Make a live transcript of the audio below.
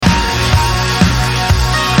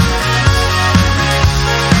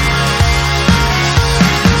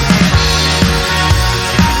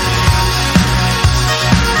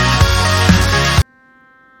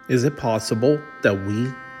Is it possible that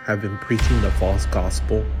we have been preaching the false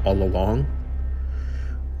gospel all along?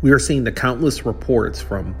 We are seeing the countless reports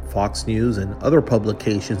from Fox News and other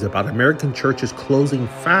publications about American churches closing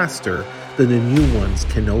faster than the new ones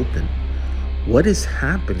can open. What is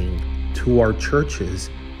happening to our churches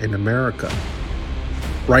in America?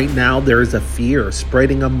 Right now, there is a fear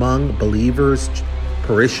spreading among believers,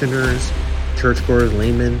 parishioners, churchgoers,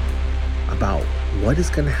 laymen about what is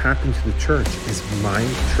going to happen to the church. Is my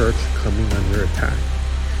church coming under attack?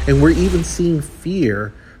 And we're even seeing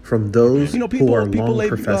fear from those who are long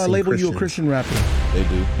professing label Christians. You a Christian rapper. They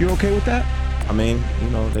do. You're okay with that? I mean,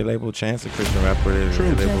 they label Chance a Christian rapper.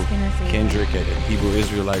 They label Kendrick a Hebrew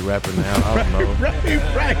Israelite rapper now. I don't know.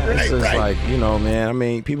 Right. It's just like, man, I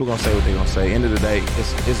mean, people gonna say what they gonna say. End of the day,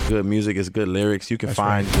 it's good music, it's good lyrics. You can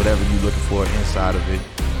find whatever you're looking for inside of it.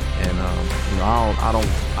 And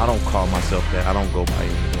I don't call myself that. I don't go by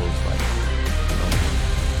any of those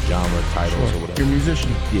genre titles or whatever. You're a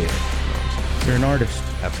musician. Yeah. You're an artist.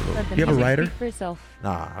 Absolutely. You have a writer? For yourself.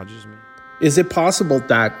 Nah, I just mean. Is it possible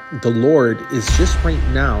that the Lord is just right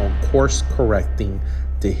now course correcting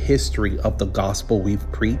the history of the gospel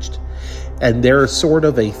we've preached? And there is sort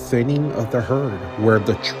of a thinning of the herd where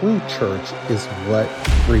the true church is what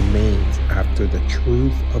remains after the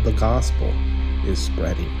truth of the gospel is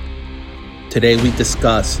spreading. Today we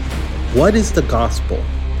discuss, what is the gospel?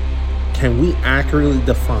 Can we accurately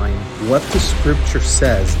define what the scripture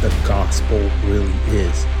says the gospel really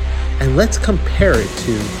is? And let's compare it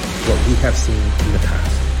to what we have seen in the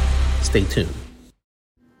past. Stay tuned.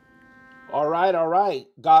 All right.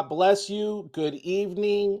 God bless you. Good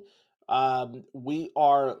evening. We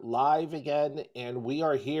are live again, and we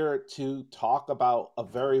are here to talk about a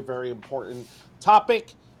very, very important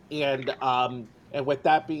topic. And with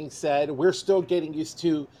that being said, we're still getting used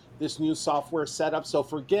to this new software setup. So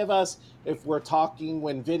forgive us if we're talking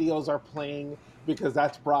when videos are playing, because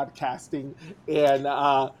that's broadcasting. And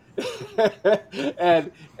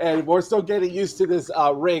and we're still getting used to this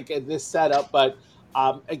rig and this setup. But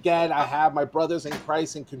again, I have my brothers in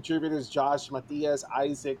Christ and contributors, Josh, Matias,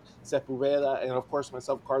 Isaac, Sepulveda, and of course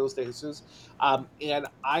myself, Carlos de Jesus. And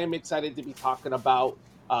I am excited to be talking about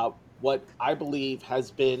what I believe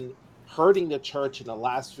has been hurting the church in the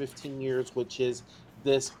last 15 years, which is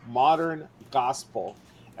this modern gospel.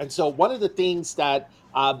 And so one of the things that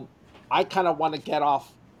I kind of want to get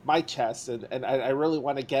off my chest, and I really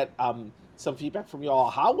want to get some feedback from you all.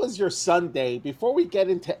 How was your Sunday? Before we get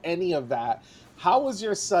into any of that, how was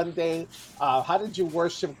your Sunday? How did you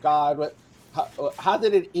worship God? How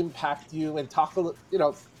did it impact you? And tell us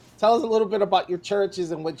a little bit about your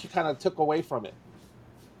churches and what you kind of took away from it.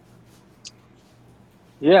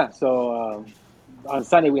 Yeah, so on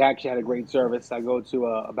Sunday we actually had a great service. I go to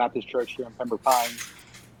a Baptist church here in Pembroke Pines,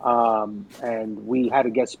 and we had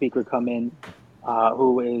a guest speaker come in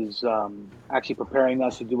who is actually preparing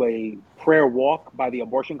us to do a prayer walk by the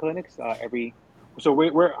abortion clinics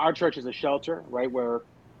So our church is a shelter, right, where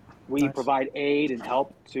we provide aid and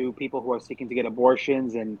help to people who are seeking to get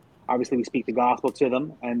abortions, and obviously we speak the gospel to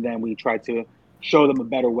them, and then we try to show them a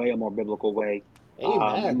better way, a more biblical way.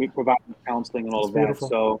 And we provide counseling and all of that. Beautiful.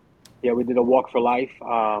 So, yeah, we did a walk for life.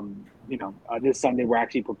 This Sunday we're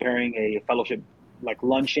actually preparing a fellowship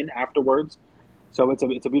luncheon afterwards. So it's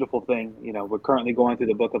a beautiful thing. We're currently going through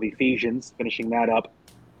the book of Ephesians, finishing that up.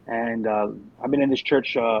 And I've been in this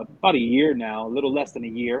church about a year now, a little less than a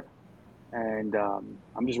year. And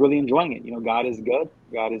I'm just really enjoying it. God is good.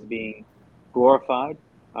 God is being glorified.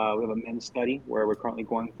 We have a men's study where we're currently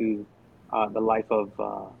going through the life of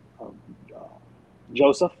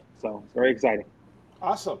Joseph. So it's very exciting.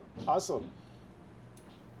 Awesome.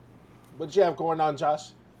 What you have going on,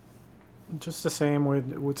 Josh? Just the same.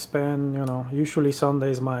 We'd spend, usually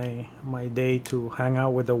Sundays my day to hang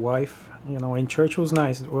out with the wife. In church was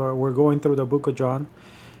nice. We're going through the book of John.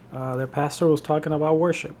 The pastor was talking about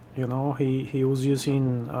worship. He was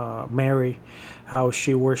using Mary, how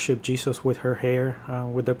she worshiped Jesus with her hair,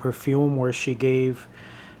 with the perfume where she gave.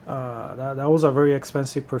 That was a very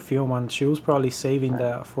expensive perfume, and she was probably saving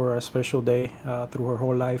that for a special day through her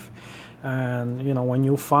whole life. And when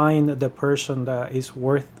you find the person that is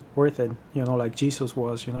worth it, like Jesus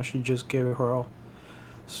was, she just gave it her all.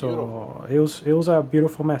 So it was a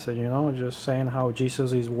beautiful message, just saying how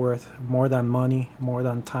Jesus is worth more than money, more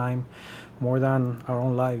than time, more than our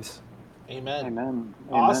own lives. Amen.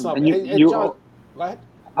 Awesome. And John, go ahead.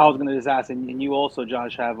 I was going to just ask, and you also,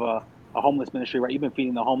 Josh, have a homeless ministry, right? You've been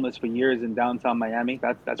feeding the homeless for years in downtown Miami.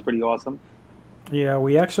 That's pretty awesome. Yeah,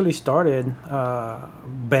 we actually started.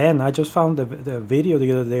 Ben, I just found the video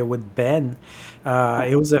the other day with Ben.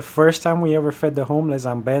 It was the first time we ever fed the homeless,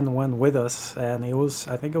 and Ben went with us. And it was,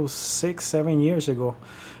 I think it was 6, 7 years ago.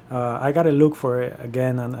 I gotta look for it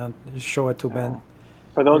again and show it to Ben.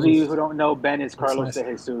 For It those of you who was, don't know, Ben is it's Carlos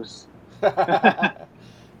nice. de Jesus.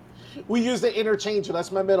 We use the interchange.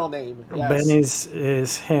 That's my middle name. Ben Yes.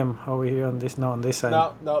 is him over here on this, no, on this side,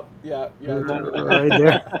 No, no, yeah, yeah. right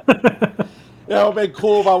there. Yeah, it would have been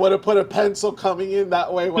cool if I would have put a pencil coming in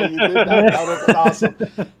that way when you did that. That would have been awesome.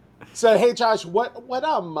 So, hey, Josh, what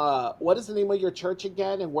is the name of your church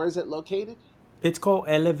again, and where is it located? It's called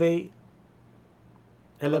Elevate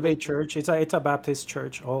Elevate. Church. It's a Baptist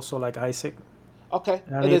church, also like Isaac, Okay,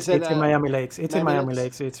 and and it's is it it's in Miami Lakes. It's in Miami Miami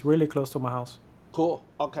Lakes? Lakes. It's really close to my house. Cool.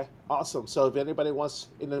 Okay, awesome. So, if anybody wants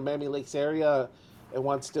in the Miami Lakes area and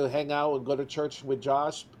wants to hang out and go to church with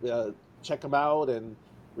Josh, check him out and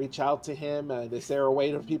reach out to him. And is there a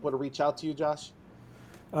way for people to reach out to you, Josh?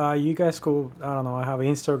 You guys could, I don't know. I have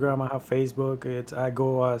Instagram. I have Facebook. I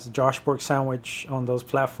go as Josh Pork Sandwich on those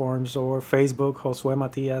platforms, or Facebook Josue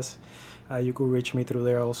Matias. You could reach me through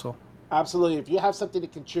there also. Absolutely. If you have something to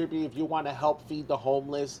contribute, if you want to help feed the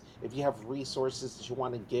homeless, if you have resources that you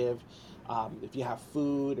want to give, if you have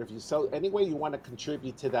food, or if you so any way you want to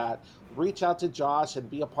contribute to that, reach out to Josh and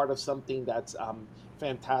be a part of something that's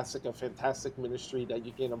fantastic, a fantastic ministry that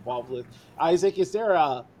you get involved with. Isaac, is there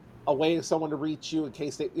a way of someone to reach you in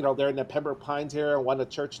case they're in the Pembroke Pines area and want a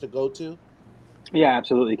church to go to? Yeah,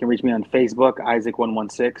 absolutely. You can reach me on Facebook,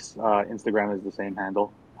 Isaac116. Instagram is the same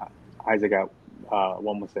handle, Isaac at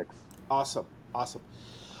 116. Awesome. Awesome.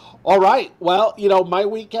 All right. Well, my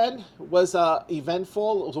weekend was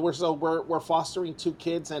eventful. We're fostering two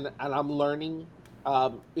kids, and I'm learning.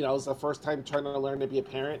 It's the first time trying to learn to be a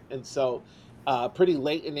parent, and so pretty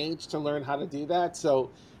late in age to learn how to do that. So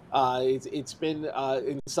it's been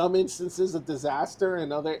in some instances a disaster,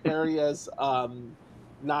 in other areas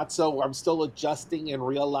not so. I'm still adjusting and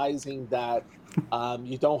realizing that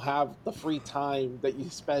you don't have the free time that you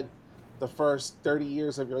spent the first 30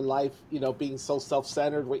 years of your life, being so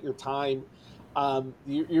self-centered with your time.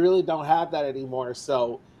 You really don't have that anymore.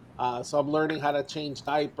 So I'm learning how to change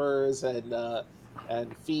diapers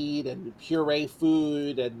and feed and puree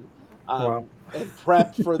food Wow. and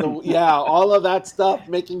prep for all of that stuff,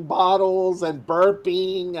 making bottles and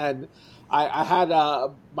burping. And I had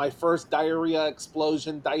my first diarrhea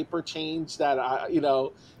explosion diaper change that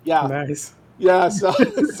yeah, Nice. yeah, so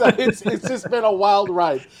so it's just been a wild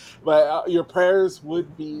ride, but your prayers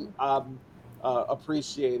would be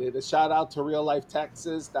appreciated. A shout out to Real Life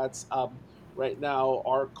Texas. That's right now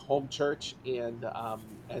our home church, and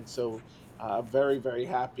so very very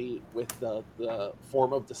happy with the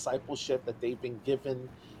form of discipleship that they've been given,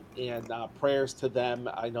 and prayers to them.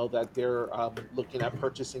 I know that they're looking at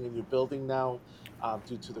purchasing a new building now.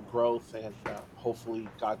 Due to the growth, and hopefully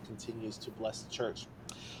God continues to bless the church.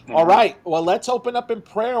 All Amen. right. Well, let's open up in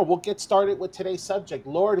prayer. We'll get started with today's subject.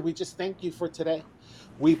 Lord, we just thank you for today.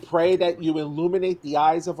 We pray that you illuminate the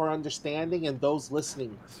eyes of our understanding and those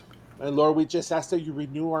listening. And Lord, we just ask that you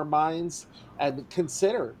renew our minds and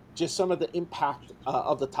consider just some of the impact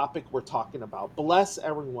of the topic we're talking about. Bless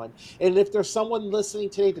everyone. And if there's someone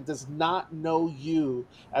listening today that does not know you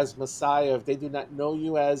as Messiah, if they do not know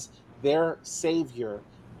you as their Savior,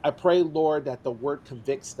 I pray, Lord, that the word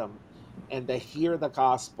convicts them and they hear the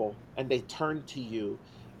gospel and they turn to you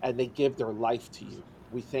and they give their life to you.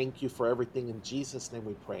 We thank you for everything. In Jesus' name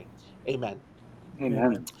we pray. Amen. Amen.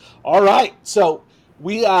 Amen. All right. So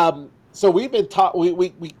we've been taught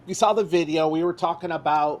we saw the video. We were talking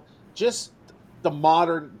about just the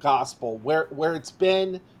modern gospel, where it's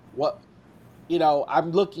been, what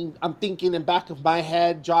I'm thinking in back of my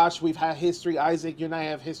head, Josh, we've had history. Isaac, you and I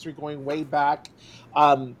have history going way back.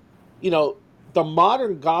 Um, you know, the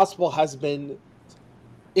modern gospel has been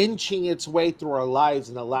inching its way through our lives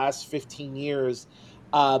in the last 15 years.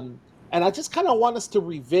 And I just kind of want us to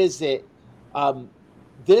revisit um,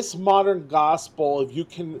 this modern gospel, if you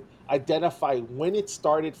can identify when it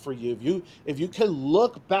started for you, if you can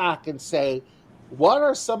look back and say, what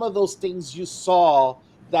are some of those things you saw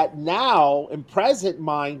that now in present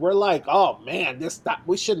mind we're like, oh man, that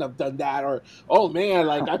we shouldn't have done that, or oh man,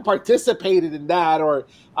 like I participated in that, or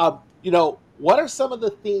what are some of the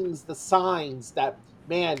things, the signs that,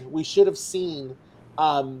 man, we should have seen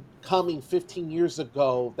coming 15 years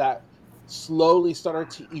ago that slowly started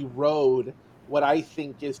to erode what I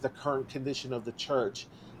think is the current condition of the church.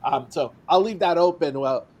 So I'll leave that open.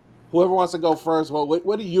 Well, whoever wants to go first, well,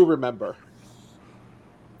 what do you remember?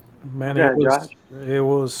 Man, Yeah, Josh. it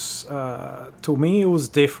was to me it was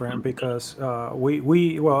different because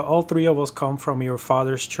we well all three of us come from your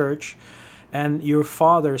father's church, and your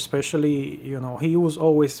father especially, he was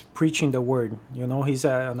always preaching the word. He's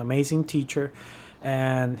an amazing teacher,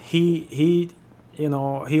 and he he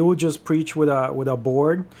would just preach with a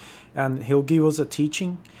board, and he'll give us a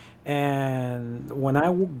teaching. And when I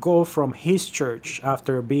would go from his church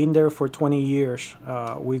after being there for 20 years,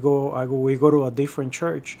 we go to a different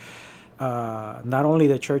church. Not only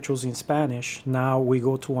the church was in Spanish, now we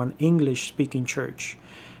go to an English speaking church.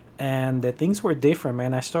 And the things were different,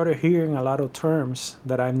 man. I started hearing a lot of terms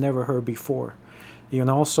that I've never heard before.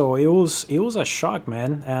 So it was a shock,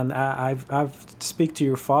 man. And I've speak to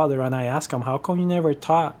your father, and I ask him, how come you never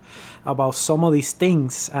taught about some of these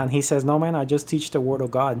things? And he says, no, man, I just teach the word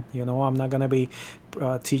of God. I'm not gonna be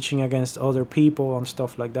teaching against other people and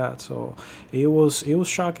stuff like that. So it was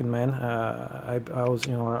shocking, man. I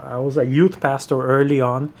was a youth pastor early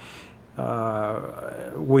on,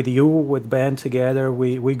 with you, with Ben together.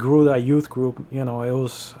 We grew that youth group. It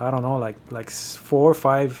was, I don't know, like 4 or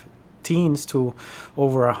 5 teens to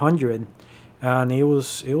over 100, and it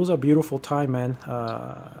was a beautiful time, man.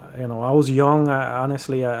 I was young.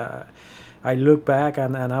 Honestly, I look back,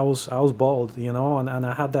 and I was bold, and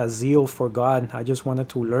I had that zeal for God. I just wanted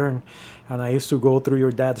to learn, and I used to go through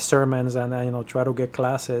your dad's sermons, and try to get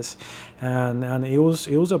classes, and it was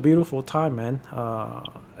a beautiful time, man.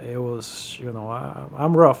 It was,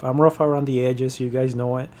 I'm rough. I'm rough around the edges. You guys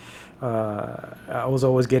know it. I was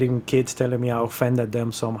always getting kids telling me I offended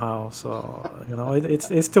them somehow. So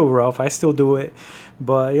it's still rough. I still do it,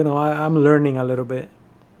 but I'm learning a little bit,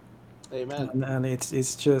 Amen. and it's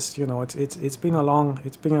just, it's been a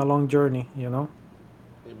long journey.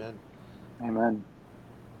 Amen. Amen.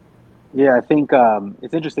 Yeah, I think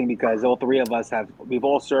it's interesting because all three of us we've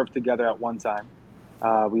all served together at one time.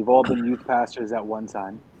 We've all been youth pastors at one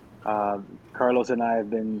time. Uh, Carlos and I have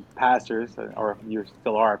been pastors, or you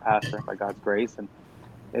still are a pastor by God's grace, and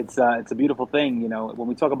it's a beautiful thing. When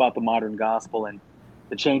we talk about the modern gospel and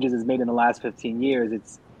the changes it's made in the last 15 years,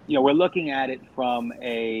 it's we're looking at it from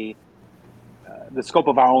the scope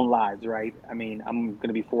of our own lives, right? I mean, I'm going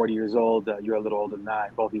to be 40 years old. You're a little older than I.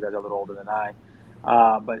 Both of you guys are a little older than I.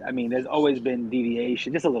 But I mean, there's always been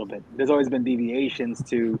deviation, just a little bit. There's always been deviations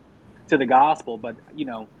to the gospel. But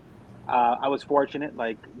I was fortunate,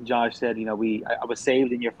 like Josh said. I was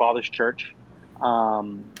saved in your father's church. I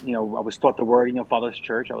was taught the word in your father's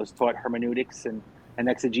church. I was taught hermeneutics and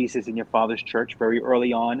exegesis in your father's church very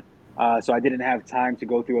early on. So I didn't have time to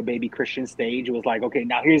go through a baby Christian stage. It was like, okay,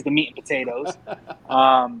 now here's the meat and potatoes.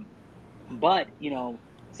 Um, but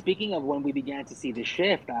speaking of when we began to see the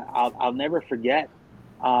shift, I'll never forget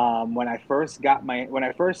when I first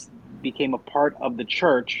became a part of the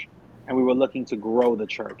church, and we were looking to grow the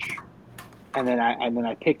church, and then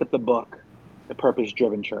I picked up the book, The Purpose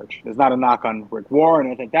Driven Church. There's not a knock on Rick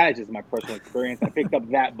Warren. I think that is just my personal experience. I picked up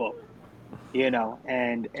that book, and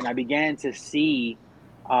I began to see.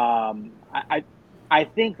 I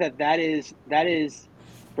think that is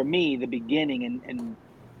for me the beginning, and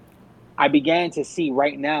I began to see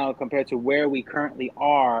right now compared to where we currently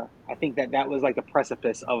are. I think that was like the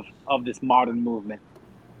precipice of this modern movement.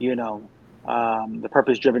 The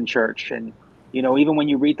Purpose Driven Church, and even when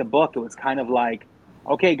you read the book, it was kind of like,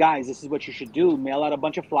 okay, guys, this is what you should do: mail out a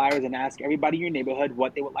bunch of flyers and ask everybody in your neighborhood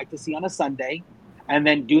what they would like to see on a Sunday, and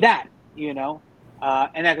then do that.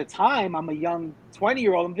 And at the time, I'm a young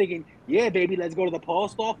 20-year-old. I'm thinking, yeah, baby, let's go to the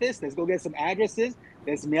post office. Let's go get some addresses.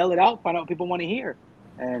 Let's mail it out. Find out what people want to hear.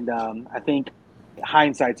 And I think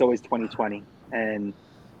hindsight's always 2020, and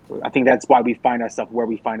I think that's why we find ourselves where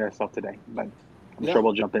we find ourselves today. But I'm Yeah. sure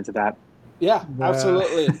we'll jump into that. Yeah,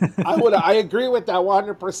 absolutely. I agree with that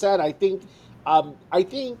 100%. I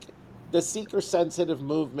think the seeker sensitive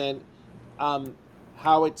movement,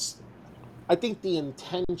 how it's I think the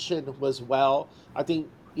intention was well. I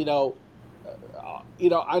think I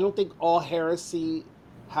don't think all heresy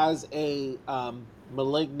has a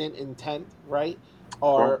malignant intent, right?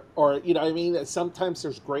 Sure. Or what I mean. Sometimes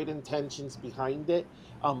there's great intentions behind it,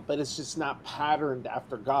 but it's just not patterned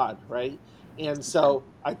after God, right? And Okay. so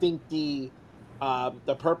I think the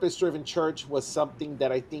purpose driven church was something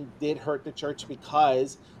that I think did hurt the church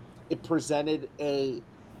because it presented it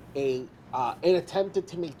attempted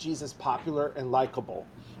to make Jesus popular and likable.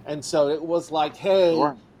 And so it was like, hey,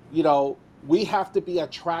 Sure. we have to be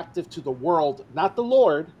attractive to the world, not the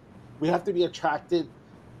Lord. We have to be attracted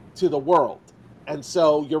to the world. And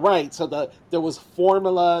so you're right. So there was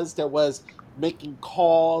formulas, there was making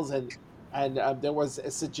calls, and there was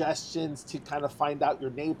suggestions to kind of find out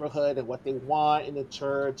your neighborhood and what they want in the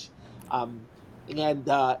church. Um,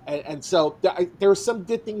 And so there's some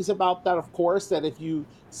good things about that, of course. That if you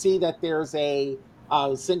see that there's a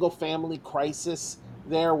single family crisis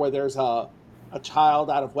there, where there's a child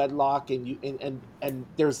out of wedlock, and you and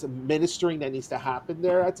there's a ministering that needs to happen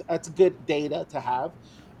there, that's good data to have.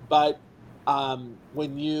 But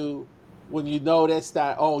when you notice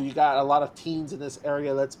that, oh, you got a lot of teens in this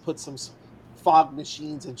area, let's put some fog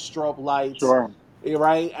machines and strobe lights, Sure.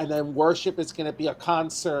 right? And then worship is going to be a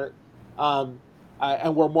concert. Um,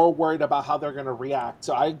 and we're more worried about how they're going to react.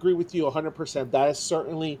 So I agree with you 100%. That is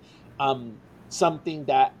certainly something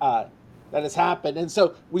that has happened. And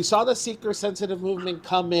so we saw the seeker sensitive movement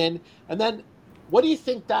come in, and then what do you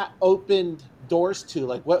think that opened doors to?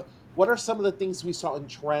 Like what are some of the things we saw in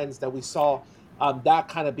trends that we saw that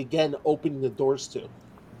kind of began opening the doors to?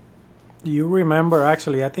 You remember,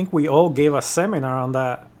 actually, I think we all gave a seminar on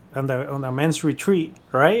that on the men's retreat,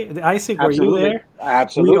 right? Isaac, were you Absolutely. there?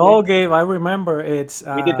 We Absolutely. all gave. I remember it's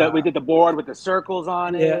We did the board with the circles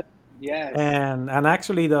on yeah, it. Yes. and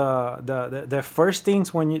actually the first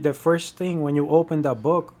things when you the first thing when you open the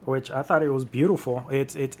book, which I thought it was beautiful.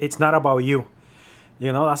 It's not about you.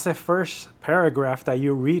 You know, that's the first paragraph that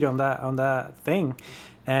you read on that thing.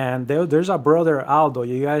 And there's a brother Aldo.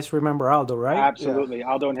 You guys remember Aldo, right? Yeah. Absolutely.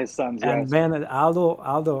 Aldo and his sons, And yes. man,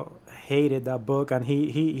 Aldo hated that book, and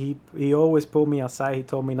he always pulled me aside. He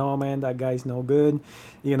told me, "No, man, that guy's no good."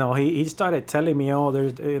 You know, he started telling me, "Oh,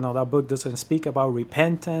 there's that book doesn't speak about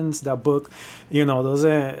repentance. That book,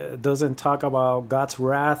 doesn't talk about God's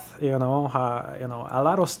wrath. A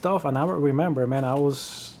lot of stuff." And I remember, man,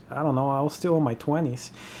 I don't know, I was still in my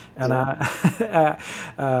 20s, and Yeah.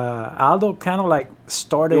 Aldo kind of like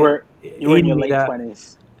You started were you were in in your me late that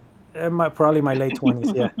twenties. probably my late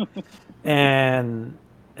 20s, yeah.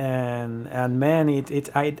 And man,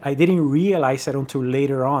 I didn't realize it until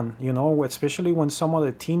later on, especially when some of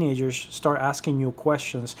the teenagers start asking you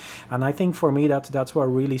questions. And I think for me that's what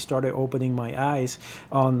really started opening my eyes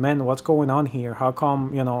on, man, what's going on here? How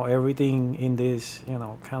come everything in this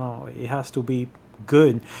kind of, it has to be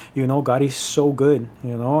good? God is so good.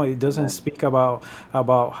 It doesn't Amen. speak about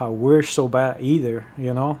how we're so bad either.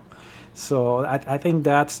 So I think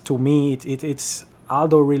that's, to me, it's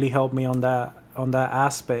Aldo really helped me on that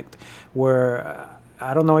aspect, where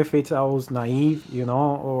I don't know if it's I was naive,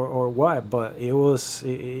 or what, but it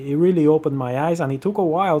really opened my eyes, and it took a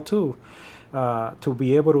while too, to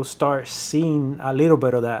be able to start seeing a little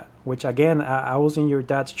bit of that. Which again, I was in your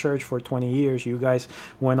dad's church for 20 years. You guys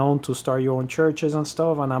went on to start your own churches and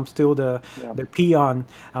stuff, and I'm still the Yeah. the peon.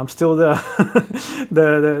 I'm still the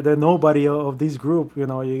the nobody of this group. You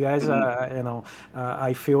guys,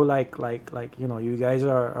 I feel like you guys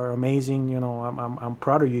are amazing. I'm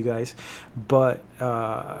proud of you guys, but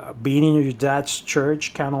being in your dad's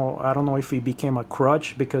church, kind of, I don't know if it became a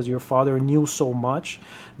crutch because your father knew so much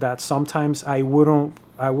that sometimes I wouldn't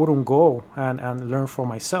go and learn for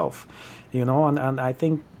myself, and I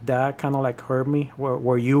think that kind of like hurt me,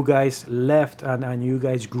 where you guys left, and you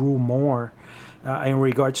guys grew more in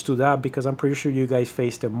regards to that, because I'm pretty sure you guys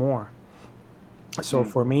faced it more. So Mm.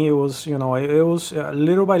 for me, it was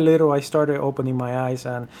little by little I started opening my eyes,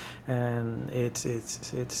 and it's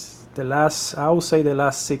the last, I would say, the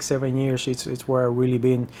last 6 7 years, it's where I've really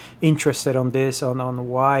been interested on this, on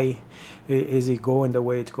why is it going the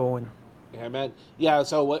way it's going. Yeah, man. Yeah,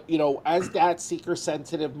 so as that seeker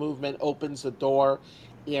sensitive movement opens the door,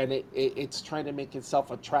 and it's trying to make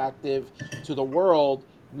itself attractive to the world,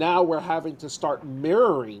 now we're having to start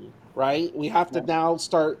mirroring, right? We have to Yeah. now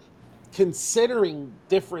start considering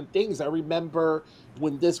different things. I remember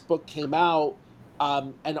when this book came out,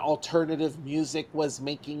 and alternative music was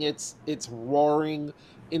making its roaring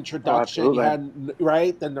Oh, introduction. You absolutely. had,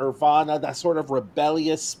 right, the Nirvana, that sort of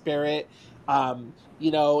rebellious spirit.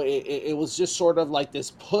 It was just sort of like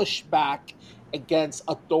this pushback against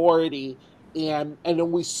authority, and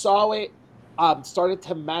then we saw it started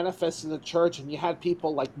to manifest in the church, and you had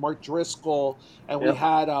people like Mark Driscoll, and we Yep.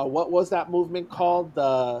 had what was that movement called?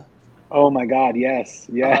 The Oh my God, yes,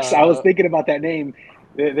 yes. I was uh, thinking about that name.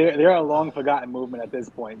 They're a long forgotten movement at this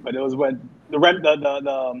point, but it was when the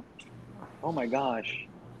oh my gosh,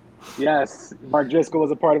 yes, Mark Driscoll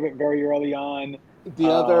was a part of it very early on.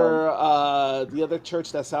 Um, the other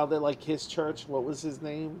church that sounded like his church. What was his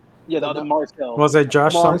name? yeah, the The other no, Mars Hill, Was it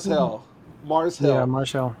Josh Mars something? Hill, Mars Yeah, Hill.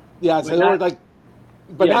 Marshall. Yeah, so but they were not like,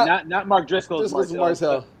 but yeah, not not Mark Driscoll's just Mars was Hill. Mars It's the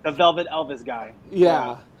Hill. the Velvet Elvis guy. Yeah,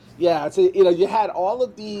 Yeah, yeah. So you had all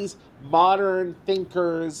of these modern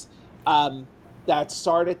thinkers um, that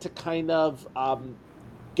started to kind of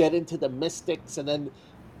get into the mystics, and then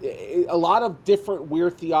a lot of different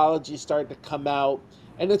weird theology started to come out.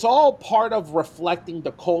 And it's all part of reflecting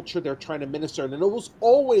the culture they're trying to minister. And it was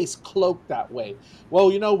always cloaked that way. Well,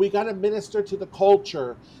 we got to minister to the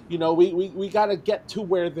culture. We got to get to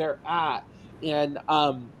where they're at. And,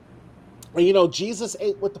 Jesus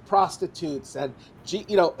ate with the prostitutes, and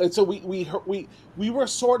so we were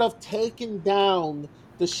sort of taking down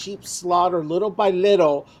the sheep slaughter little by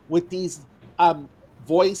little with these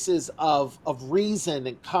voices of reason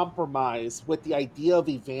and compromise with the idea of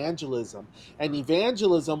evangelism. And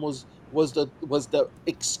evangelism was the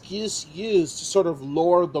excuse used to sort of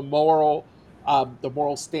lower the moral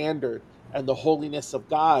standard and the holiness of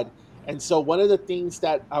God. And so one of the things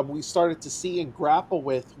that we started to see and grapple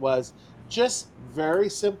with was just very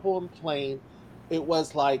simple and plain. It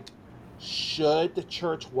was like, should the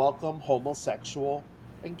church welcome homosexual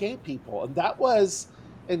and gay people? And that was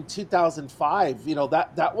in 2005.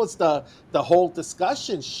 That was the whole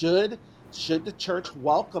discussion. Should the church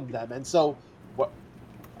welcome them? And so what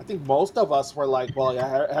I think most of us were like, well,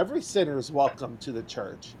 yeah, every sinner is welcome to the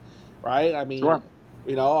church, right? I mean, Sure.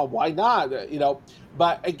 why not?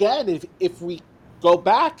 But again, if we go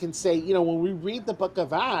back and say, when we read the book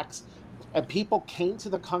of Acts and people came to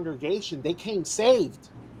the congregation, they came saved.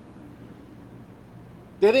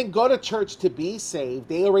 They didn't go to church to be saved.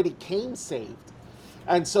 They already came saved.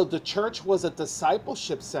 And so the church was a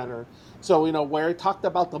discipleship center. So, where it talked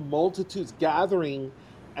about the multitudes gathering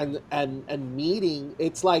and meeting,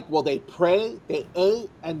 it's like, well, they pray, they ate,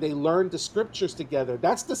 and they learned the scriptures together.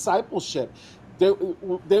 That's discipleship. They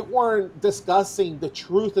weren't discussing the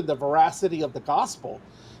truth and the veracity of the gospel.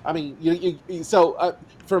 I mean, so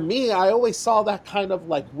for me, I always saw that kind of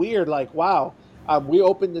like weird, like, wow, we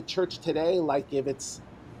opened the church today, like if it's,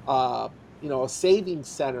 uh, a saving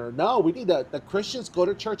center. No, we need the Christians go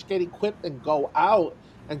to church, get equipped, and go out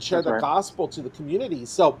and share That's the right. gospel to the community.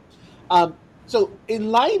 So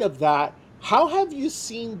in light of that, how have you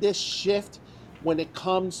seen this shift when it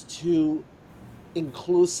comes to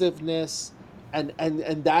inclusiveness? And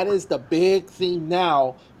that is the big thing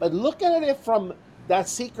now. But look at it from that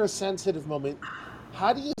seeker sensitive moment.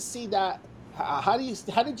 How do you see that? How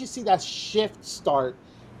did you see that shift start?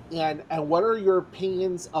 And what are your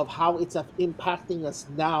opinions of how it's impacting us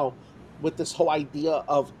now with this whole idea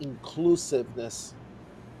of inclusiveness?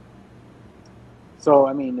 So,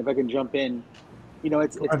 I mean, if I can jump in, Go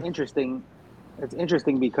it's ahead. interesting. It's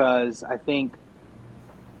interesting because I think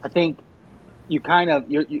you kind of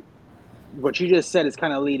what you just said is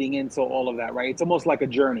kind of leading into all of that, right? It's almost like a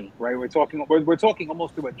journey, right? We're talking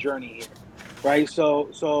almost through a journey here, right? So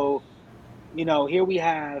here we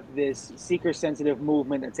have this seeker sensitive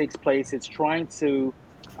movement that takes place. It's trying to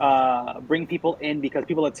bring people in because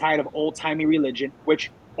people are tired of old timey religion,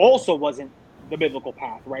 which also wasn't the biblical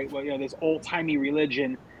path, right? Well, this old timey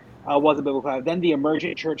religion was a biblical path. Then the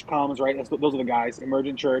emergent church comes, right? Those are the guys,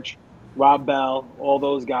 emergent church, Rob Bell, all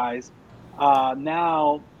those guys.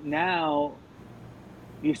 Now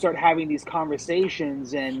you start having these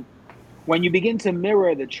conversations, and when you begin to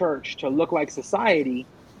mirror the church to look like society,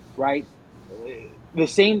 right? The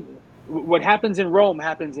same, what happens in Rome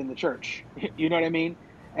happens in the church. You know what I mean?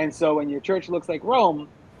 And so when your church looks like Rome,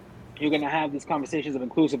 you're going to have these conversations of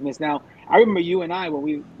inclusiveness. Now, I remember you and I, I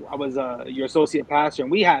was your associate pastor,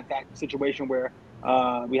 and we had that situation where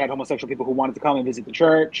we had homosexual people who wanted to come and visit the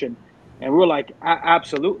church, and we were like,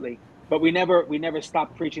 absolutely. But we never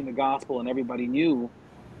stopped preaching the gospel, and everybody knew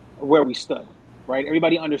where we stood, right?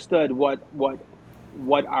 Everybody understood what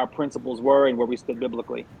our principles were and where we stood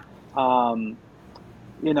biblically. Um,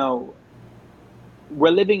 you know,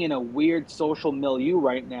 we're living in a weird social milieu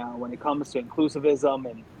right now when it comes to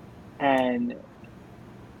inclusivism, and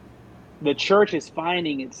the church is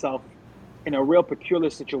finding itself in a real peculiar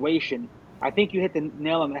situation. I think you hit the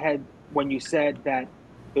nail on the head when you said that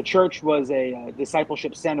the church was a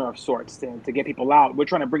discipleship center of sorts to get people out. We're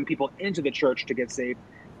trying to bring people into the church to get saved.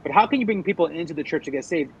 But how can you bring people into the church to get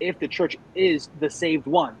saved if the church is the saved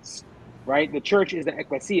ones, right? The church is the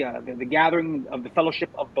ecclesia, the gathering of the fellowship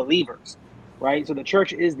of believers, right? So the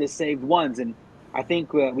church is the saved ones. And I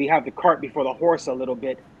think we have the cart before the horse a little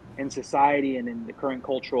bit in society and in the current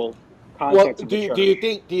cultural Well, context of the church.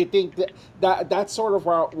 do you think that's sort of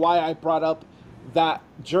why I brought up that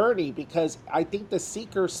journey, because I think the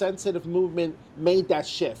seeker sensitive movement made that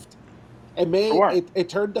shift. Sure, It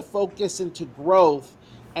turned the focus into growth,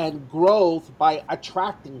 and growth by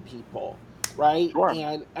attracting people, right? sure.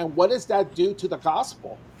 And what does that do to the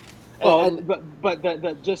gospel? Well, And but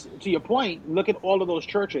the just to your point, look at all of those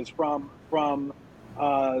churches from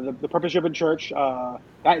the Purpose Driven Church,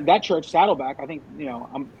 that church Saddleback. I think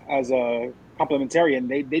as a complementarian,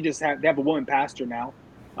 they have a woman pastor now.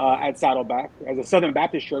 at Saddleback. As a Southern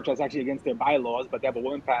Baptist church, that's actually against their bylaws, but they have a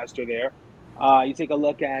woman pastor there. You take a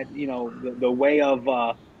look at, the way of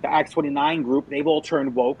the Acts 29 group, they've all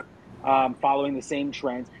turned woke, following the same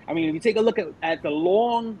trends. I mean, if you take a look at the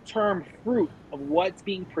long-term fruit of what's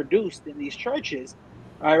being produced in these churches,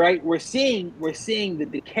 all right, we're seeing the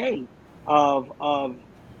decay of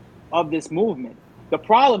this movement. The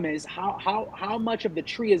problem is how much of the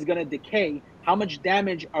tree is going to decay. How much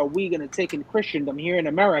damage are we going to take in Christendom here in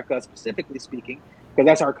America, specifically speaking, because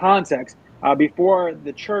that's our context, before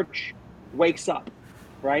the church wakes up,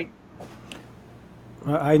 right?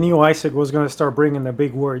 I knew Isaac was going to start bringing the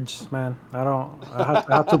big words, man. I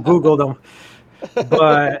have to Google them.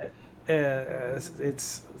 But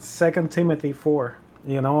it's Second Timothy 4.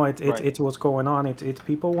 It's what's going on. It's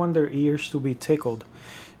people want their ears to be tickled,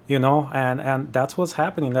 and that's what's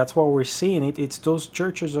happening. That's what we're seeing. It's those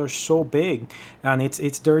churches are so big, and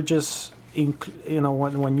they're just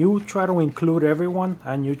when you try to include everyone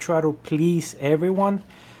and you try to please everyone,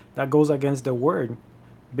 that goes against the word.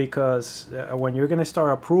 Because when you're going to start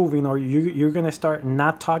approving, or you're going to start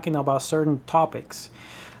not talking about certain topics,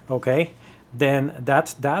 okay, then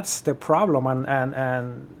that's the problem. And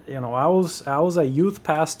I was a youth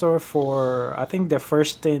pastor for, I think the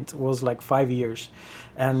first stint was like 5 years,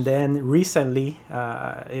 and then recently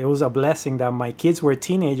it was a blessing that my kids were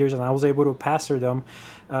teenagers and I was able to pastor them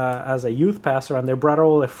as a youth pastor, and they brought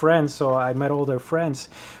all their friends, so I met all their friends.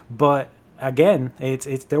 But again, it's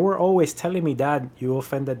they were always telling me, Dad, you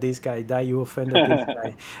offended this guy, Dad, you offended this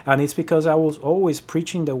guy. And it's because I was always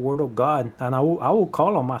preaching the word of God, and I will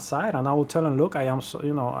call them aside and I will tell them, look, I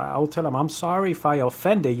will tell them, I'm sorry if I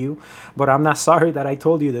offended you, but I'm not sorry that I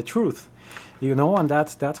told you the truth. And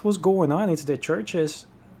that's what's going on. It's the churches.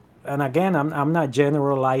 And again, I'm not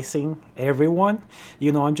generalizing everyone.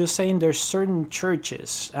 I'm just saying there's certain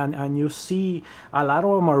churches, and you see a lot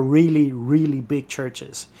of them are really, really big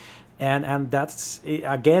churches. And that's,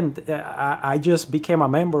 again, I just became a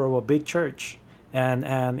member of a big church.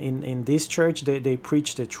 And in this church, they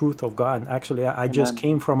preach the truth of God. Actually, I just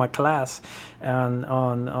came from a class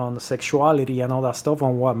on sexuality and all that stuff,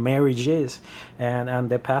 on what marriage is. And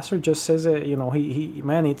the pastor just says that,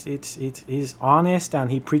 he's honest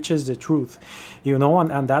and he preaches the truth,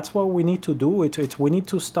 and that's what we need to do. We need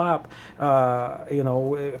to stop,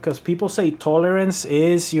 because people say tolerance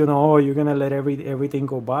is, you're going to let everything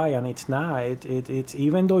go by, and it's not. It's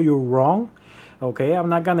even though you're wrong, okay, I'm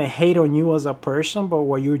not gonna hate on you as a person, but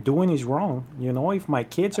what you're doing is wrong. If my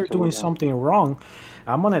kids are doing something wrong,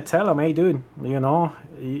 I'm gonna tell them, hey, dude,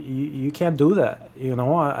 you can't do that.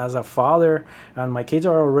 As a father, and my kids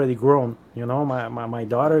are already grown. My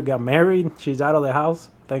daughter got married; she's out of the house,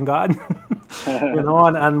 thank God.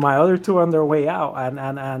 And my other two on their way out,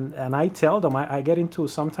 and I tell them, I get into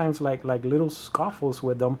sometimes like little scuffles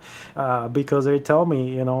with them, because they tell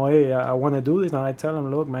me, hey, I want to do this, and I tell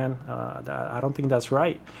them, look, man, I don't think that's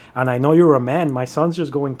right, and I know you're a man. My son's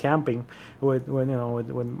just going camping with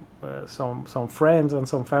some friends and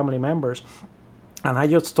some family members. And I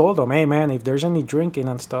just told them, hey, man, if there's any drinking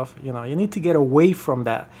and stuff, you need to get away from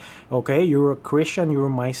that. Okay, you're a Christian, you're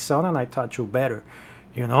my son, and I taught you better.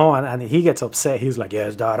 And he gets upset. He's like,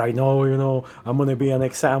 yes, Dad, I know, I'm going to be an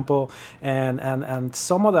example. And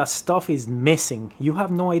some of that stuff is missing. You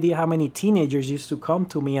have no idea how many teenagers used to come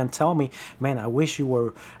to me and tell me, man, I wish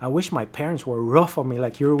my parents were rough on me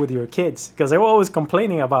like you're with your kids. Because they were always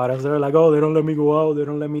complaining about us. They're like, oh, they don't let me go out. They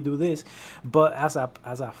don't let me do this. But as a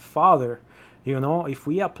father, if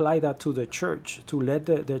we apply that to the church, to let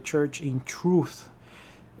the church in truth,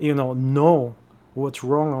 know what's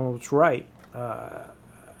wrong and what's right,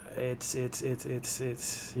 it's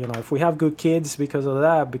if we have good kids because of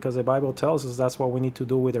that, because the Bible tells us that's what we need to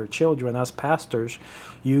do with our children. As pastors,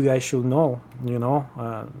 you guys should know,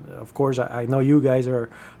 of course, I know you guys are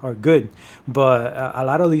good, but a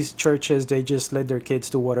lot of these churches, they just let their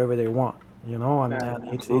kids do whatever they want, and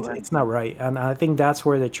it's not right. And I think that's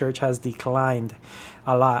where the church has declined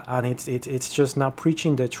a lot, and it's just not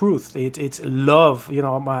preaching the truth. It's love.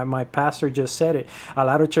 My pastor just said it. A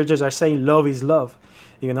lot of churches are saying love is love,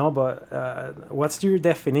 but what's your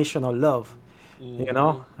definition of love? And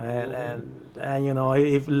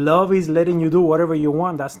if love is letting you do whatever you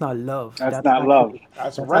want, that's not love. That's not love.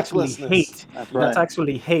 That's recklessness. Hate. That's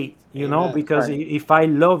actually hate. Because if I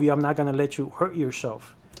love you, I'm not gonna let you hurt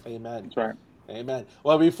yourself. Amen. That's right. Amen.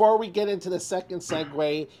 Well, before we get into the second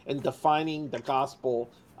segue in defining the gospel,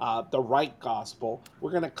 the right gospel,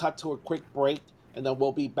 we're going to cut to a quick break, and then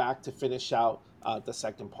we'll be back to finish out the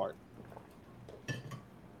second part.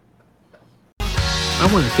 I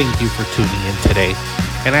want to thank you for tuning in today.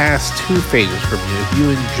 And I ask two favors from you. If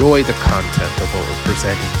you enjoy the content of what we're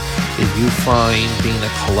presenting, if you find being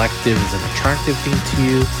a collective is an attractive thing to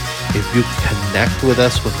you, if you connect with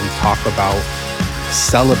us when we talk about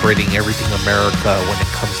celebrating everything America when it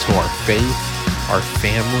comes to our faith, our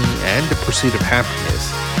family, and the pursuit of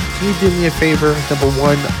happiness, can you do me a favor? Number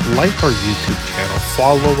one, like our YouTube channel,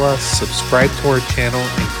 follow us, subscribe to our channel,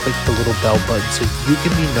 and click the little bell button so you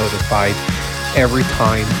can be notified every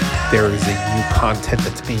time there is a new content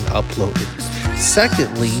that's being uploaded.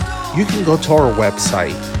 Secondly, you can go to our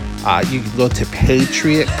website. You can go to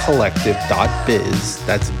patriotcollective.biz,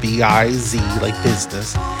 that's B-I-Z, like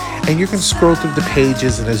business, and you can scroll through the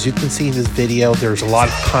pages, and as you can see in this video, there's a lot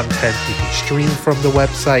of content you can stream from the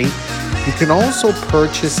website. You can also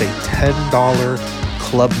purchase a $10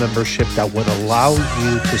 club membership that would allow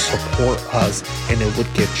you to support us, and it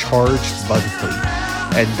would get charged monthly.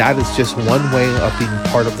 And that is just one way of being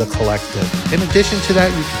part of the collective. In addition to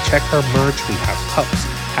that, you can check our merch. We have cups,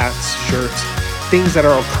 hats, shirts, things that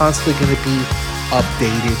are constantly going to be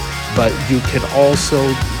updated, but you can also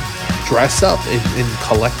dress up in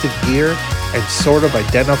collective gear and sort of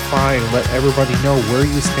identify and let everybody know where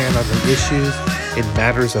you stand on the issues in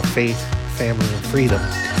matters of faith, family, and freedom.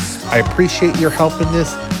 I appreciate your help in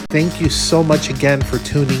this. Thank you so much again for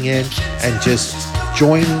tuning in and just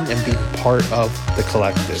joining and being part of the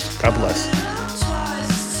collective. God bless.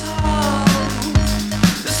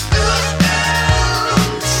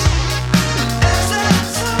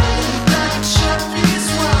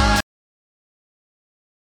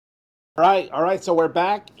 All right. So we're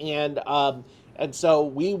back, and so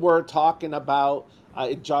we were talking about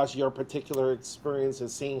Josh, your particular experience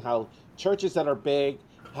is seeing how churches that are big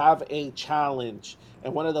have a challenge,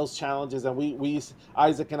 and one of those challenges, and we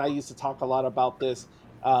Isaac and I used to talk a lot about this,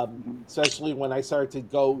 especially when I started to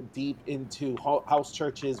go deep into house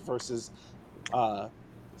churches versus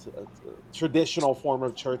traditional form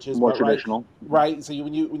of churches, More but traditional. right. So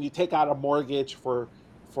when you take out a mortgage for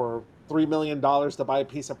 $3 million to buy a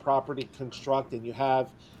piece of property, construct, and you have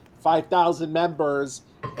 5,000 members,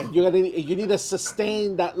 and you need to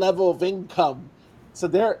sustain that level of income. So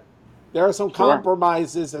there are some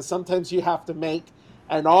compromises that sometimes you have to make,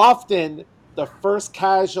 and often the first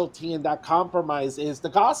casualty in that compromise is the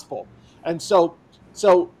gospel. And so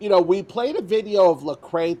we played a video of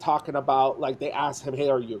Lecrae talking about, like, they asked him, "Hey,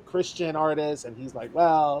 are you a Christian artist?" And he's like,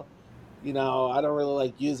 "Well, I don't really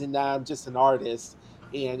like using that. I'm just an artist."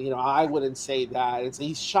 And I wouldn't say that. And so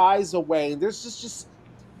he shies away. And there's just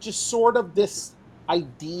sort of this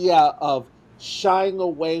idea of shying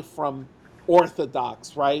away from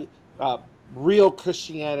orthodox, right? Real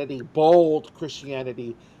Christianity, bold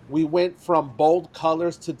Christianity. We went from bold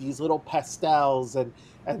colors to these little pastels and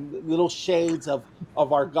little shades of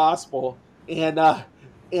our gospel. And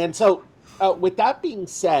so with that being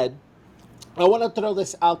said, I want to throw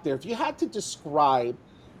this out there. If you had to describe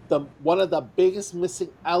one of the biggest missing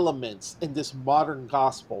elements in this modern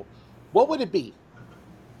gospel, what would it be?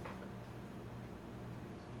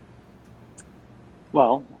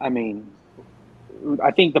 Well, I mean,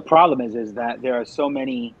 I think the problem is that there are so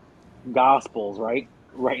many gospels, right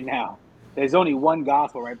now. There's only one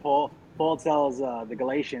gospel, right? Paul tells the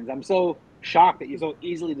Galatians, "I'm so shocked that you're so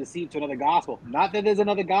easily deceived to another gospel." Not that there's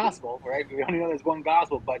another gospel, right? We only know there's one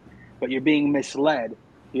gospel, but you're being misled,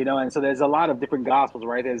 And so there's a lot of different gospels,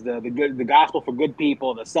 right? There's the gospel for good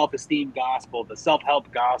people, the self-esteem gospel, the self-help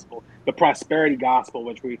gospel, the prosperity gospel,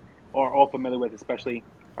 which we are all familiar with, especially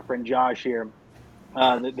our friend Josh here.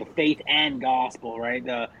 The faith and gospel, right?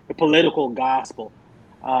 The political gospel.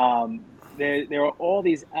 There are all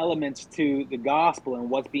these elements to the gospel and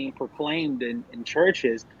what's being proclaimed in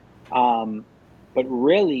churches. But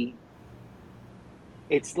really,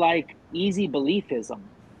 it's like easy beliefism.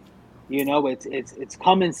 It's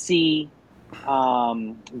come and see.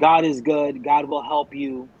 God is good. God will help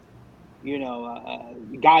you.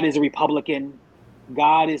 God is a Republican.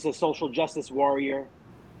 God is a social justice warrior.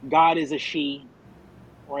 God is a she.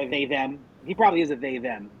 Or a they them. He probably is a they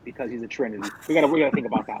them because he's a Trinity. We gotta think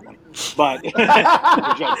about that one. But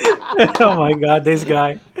oh my God, this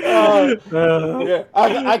guy. Yeah.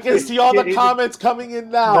 I can see all the comments coming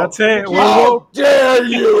in now. That's it. How dare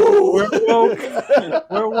you? We're woke.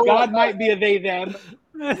 God might be a they them.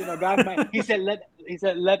 God might. He said, let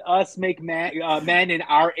us make man in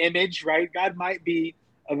our image, right? God might be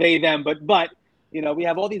a they them, but we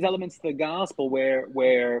have all these elements to the gospel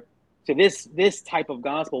where. So this type of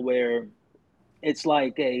gospel where it's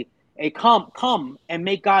like a come and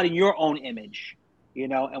make God in your own image,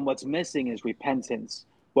 and what's missing is repentance.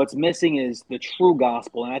 What's missing is the true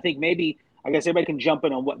gospel. And I think I guess everybody can jump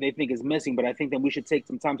in on what they think is missing, but I think that we should take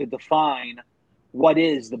some time to define what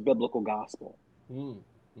is the biblical gospel? Mm,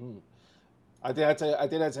 mm. I think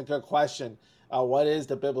that's a good question. What is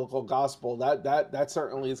the biblical gospel? That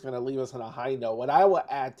certainly is going to leave us on a high note. What I will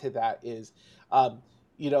add to that is, um,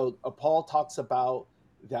 Paul talks about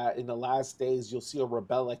that in the last days you'll see a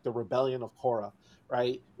rebel like the rebellion of Korah,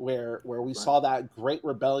 right? Where we Right. saw that great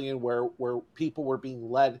rebellion where people were being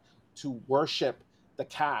led to worship the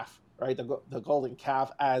calf, right? The golden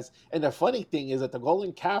calf as, and the funny thing is that the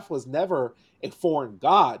golden calf was never a foreign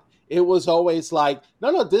god. It was always like,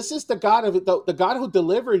 no, this is the God of the God who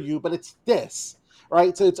delivered you, but it's this,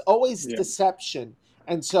 right? So it's always Yeah. deception.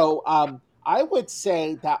 And so I would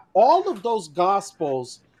say that all of those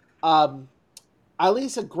gospels, um, at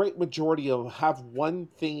least a great majority of them, have one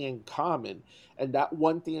thing in common, and that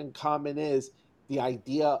one thing in common is the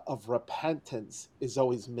idea of repentance is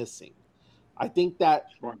always missing. I think that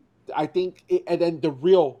Sure. and then the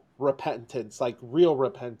real repentance, like real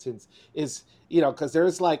repentance, is because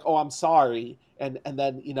there's like, oh, I'm sorry, and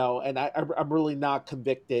then and I'm really not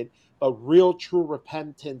convicted, but real true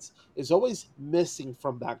repentance is always missing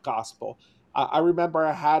from that gospel. I remember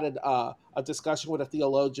I had a discussion with a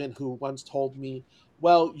theologian who once told me,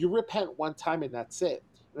 well, you repent one time and that's it.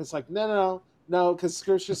 And it's like, no, because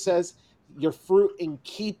scripture says your fruit in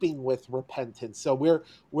keeping with repentance. So we're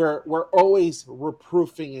always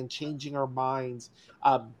reproofing and changing our minds,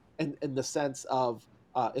 in the sense of,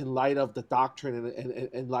 in light of the doctrine, and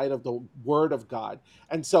in light of the word of God.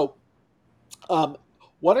 And so, um,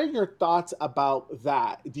 what are your thoughts about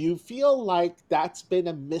that? Do you feel like that's been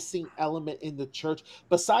a missing element in the church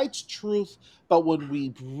besides truth? But when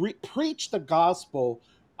we preach the gospel,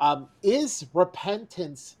 is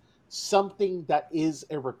repentance something that is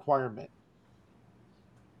a requirement?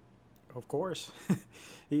 Of course.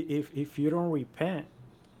 If you don't repent,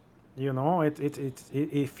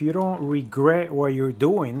 if you don't regret what you're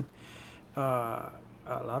doing, uh,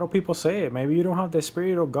 a lot of people say it. Maybe you don't have the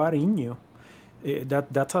spirit of God in you.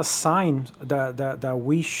 That's a sign that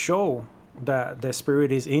we show that the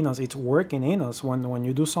spirit is in us. It's working in us when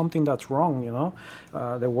you do something that's wrong.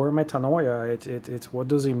 The word metanoia. It's what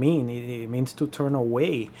does it mean? It means to turn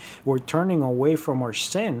away. We're turning away from our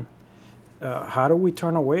sin. How do we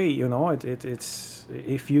turn away? It's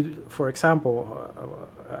if you, for example,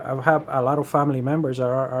 I've had a lot of family members that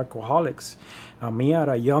are alcoholics. Me at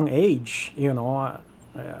a young age,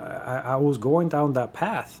 I was going down that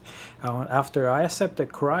path. After I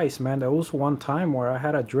accepted Christ, man, there was one time where I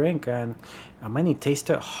had a drink and, man, it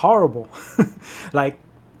tasted horrible. like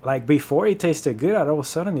like before it tasted good, all of a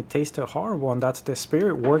sudden it tasted horrible, and that's the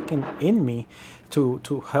spirit working in me to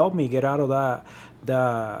help me get out of that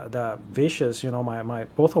the vicious. My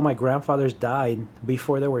both of my grandfathers died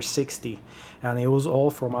before they were 60, and it was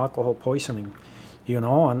all from alcohol poisoning.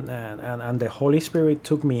 And the Holy Spirit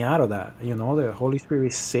took me out of that. The Holy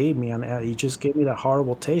Spirit saved me, and He just gave me that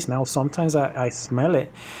horrible taste. Now sometimes I smell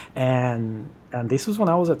it, and this was when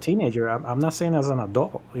I was a teenager. I'm not saying as an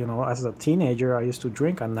adult. As a teenager I used to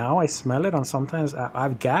drink, and now I smell it, and sometimes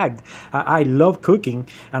I've gagged. I love cooking,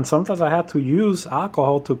 and sometimes I had to use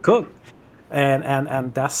alcohol to cook,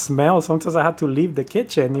 and that smell, sometimes I had to leave the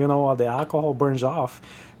kitchen, while the alcohol burns off,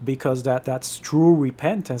 because that's true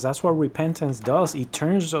repentance. That's what repentance does. It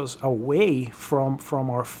turns us away from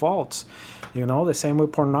our faults. The same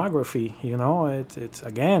with pornography. It's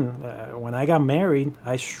again, when I got married,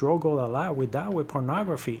 I struggled a lot with that, with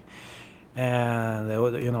pornography. And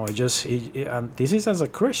and this is as a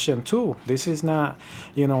Christian too. This is not,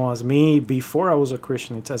 as me before I was a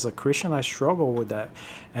Christian. It's as a Christian I struggle with that,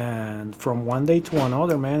 and from one day to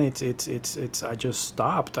another, man, it's I just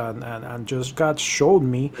stopped, and just God showed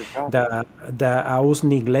me Praise God. that I was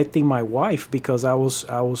neglecting my wife, because I was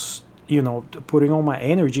putting all my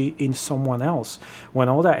energy in someone else, when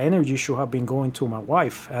all that energy should have been going to my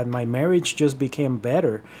wife, and my marriage just became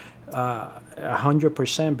better,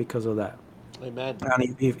 100% because of that. Amen.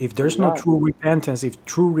 And if Praise there's no God. true repentance, if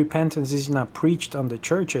true repentance is not preached on the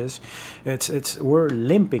churches, it's we're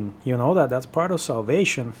limping. That's part of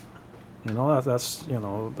salvation. That's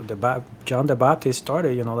John the Baptist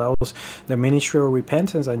started. That was the ministry of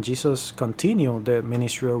repentance, and Jesus continued the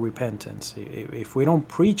ministry of repentance. If we don't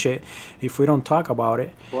preach it, if we don't talk about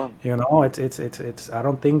it, Sure. it's. I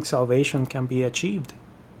don't think salvation can be achieved.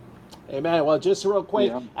 Amen. Well, just real quick,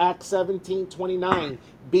 Yeah. Acts 17:29.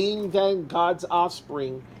 Being then God's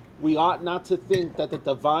offspring, we ought not to think that the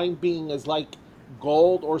divine being is like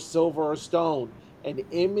gold or silver or stone, an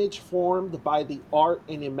image formed by the art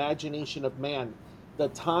and imagination of man. The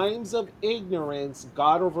times of ignorance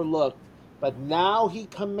God overlooked, but now he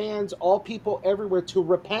commands all people everywhere to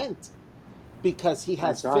repent, because he Praise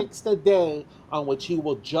has God. fixed a day on which he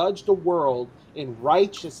will judge the world, in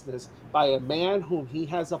righteousness by a man whom he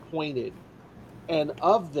has appointed. And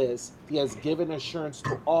of this, he has given assurance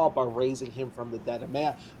to all by raising him from the dead. And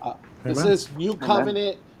man, this Amen. is new Amen.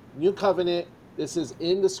 covenant, new covenant. This is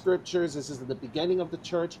in the scriptures. This is in the beginning of the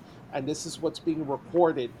church, and this is what's being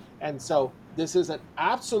recorded. And so this is an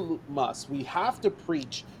absolute must. We have to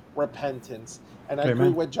preach repentance. And I agree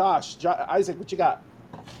Amen. with Josh. Isaac, what you got?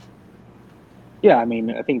 Yeah, I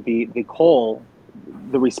mean, I think the call,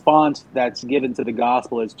 the response that's given to the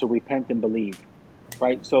gospel is to repent and believe,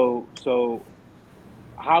 right? So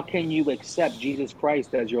how can you accept Jesus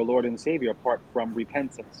Christ as your Lord and Savior apart from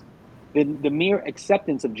repentance? The mere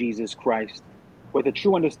acceptance of Jesus Christ with a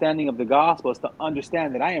true understanding of the gospel is to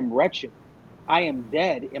understand that I am wretched. I am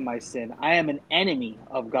dead in my sin. I am an enemy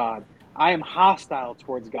of God. I am hostile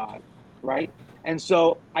towards God, right? And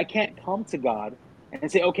so I can't come to God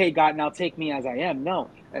and say, okay, God, now take me as I am. No.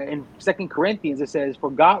 In Second Corinthians, it says,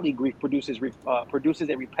 for godly grief produces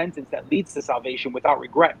a repentance that leads to salvation without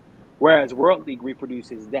regret, whereas worldly grief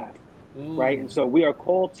produces death, right? And so we are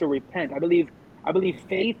called to repent. I believe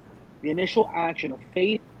faith, the initial action of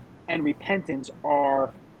faith and repentance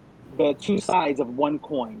are the two sides of one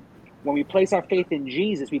coin. When we place our faith in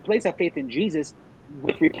Jesus, we place our faith in Jesus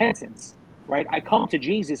with repentance, right? I come to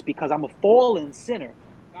Jesus because I'm a fallen sinner.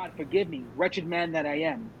 God, forgive me, wretched man that I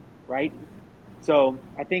am, right? So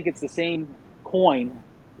I think it's the same coin,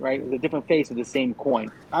 right? The different face of the same coin.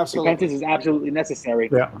 Repentance Absolutely. is absolutely necessary.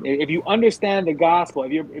 Yeah. If you understand the gospel,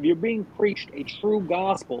 if you're being preached a true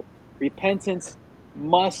gospel, repentance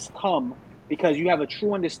must come because you have a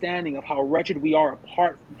true understanding of how wretched we are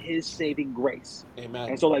apart from His saving grace. Amen.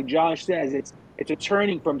 And so, like Josh says, it's a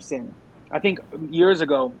turning from sin. I think years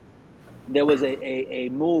ago there was a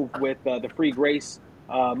move with the free grace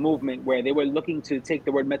movement where they were looking to take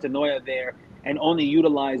the word metanoia there and only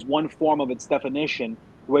utilize one form of its definition,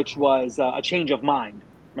 which was a change of mind.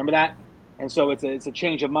 Remember that? And so it's a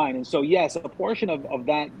change of mind. And so, yes, a portion of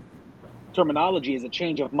that terminology is a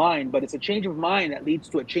change of mind, but it's a change of mind that leads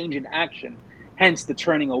to a change in action, hence the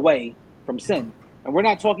turning away from sin. And we're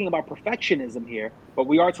not talking about perfectionism here, but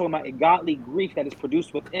we are talking about a godly grief that is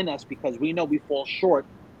produced within us because we know we fall short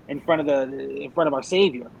in front of our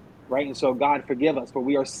Savior, right? And so God forgive us, for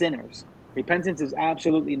we are sinners. Repentance is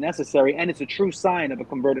absolutely necessary, and it's a true sign of a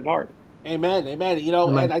converted heart. Amen, amen. And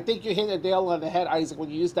Amen. I think you hit the nail on the head, Isaac,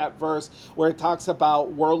 when you use that verse where it talks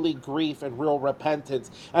about worldly grief and real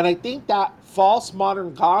repentance. And I think that false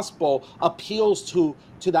modern gospel appeals to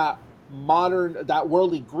that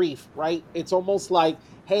worldly grief, right? It's almost like,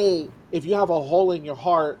 hey, if you have a hole in your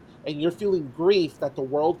heart and you're feeling grief that the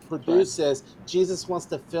world That's right. produces, Jesus wants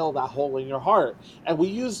to fill that hole in your heart. And we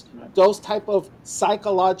use Right. those type of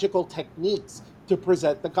psychological techniques to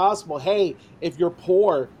present the gospel. Hey, if you're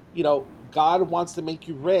poor, God wants to make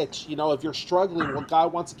you rich. If you're struggling, well,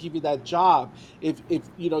 God wants to give you that job. If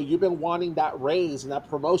you've been wanting that raise and that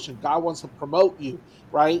promotion, God wants to promote you,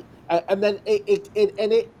 right? And then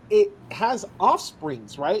it has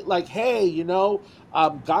offsprings, right? Like, hey,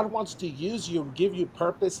 God wants to use you and give you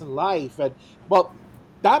purpose in life. And well,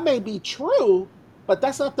 that may be true, but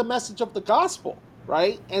that's not the message of the gospel,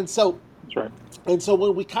 right? That's right. And so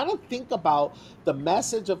when we kind of think about the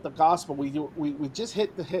message of the gospel, we just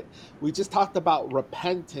we just talked about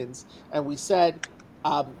repentance, and we said,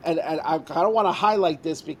 and I kind of want to highlight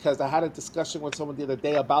this because I had a discussion with someone the other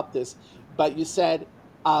day about this, but you said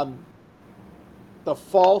um, the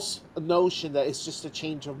false notion that it's just a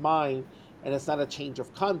change of mind and it's not a change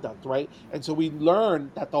of conduct, right? And so we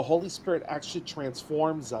learn that the Holy Spirit actually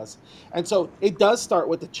transforms us. And so it does start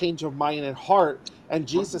with the change of mind and heart. And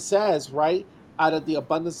Jesus says, right, out of the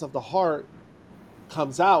abundance of the heart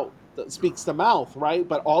comes out, speaks the mouth, right?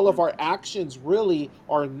 But all of our actions really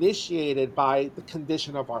are initiated by the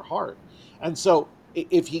condition of our heart. And so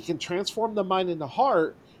if he can transform the mind and the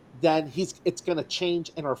heart, then it's going to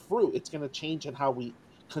change in our fruit. It's going to change in how we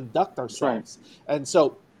conduct That's right. ourselves. And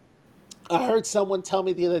so I heard someone tell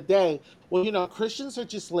me the other day, well, Christians are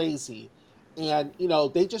just lazy, and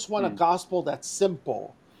they just want a Mm. gospel that's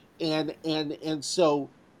simple, and so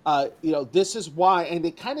this is why, and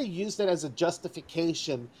they kind of use that as a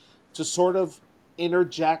justification to sort of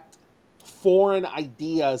interject foreign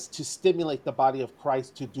ideas to stimulate the body of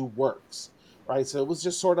Christ to do works, right? So it was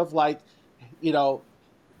just sort of like, you know,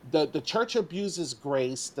 the church abuses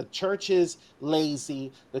grace. The church is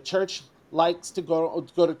lazy. The church likes to go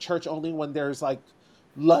to church only when there's like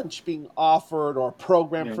lunch being offered or a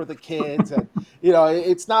program Yeah. for the kids, and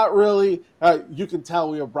it's not really. You can tell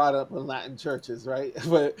we were brought up in Latin churches, right?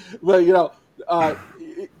 but uh,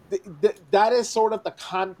 that is sort of the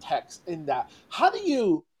context in that. How do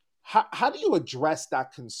you how do you address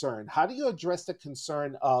that concern? How do you address the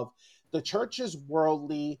concern of the church is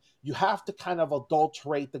worldly? You have to kind of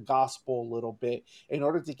adulterate the gospel a little bit in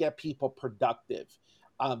order to get people productive.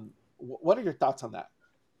 What are your thoughts on that?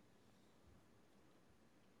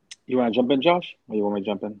 You want to jump in, Josh, or you want me to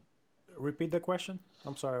jump in? Repeat the question.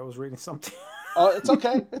 I'm sorry, I was reading something. Oh, it's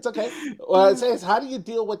okay. It's okay. Well, it says, how do you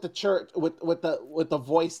deal with the church with the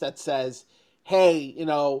voice that says, "Hey,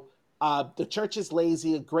 the church is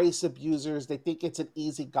lazy, grace abusers. They think it's an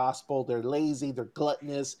easy gospel. They're lazy. They're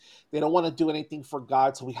gluttonous. They don't want to do anything for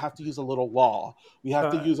God. So we have to use a little law. We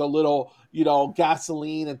have to use a little,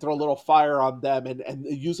 gasoline and throw a little fire on them and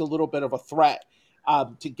use a little bit of a threat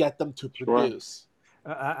to get them to produce."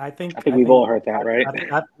 I think we've all heard that, right?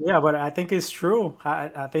 yeah, but I think it's true.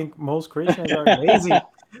 I think most Christians are lazy.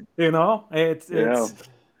 It's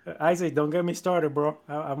Isaac, don't get me started, bro.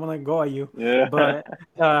 I'm gonna go at you. Yeah. But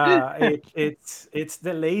it's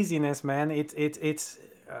the laziness, man. It's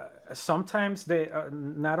sometimes they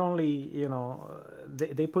not only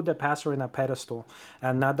they put the pastor in a pedestal,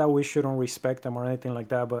 and not that we shouldn't respect them or anything like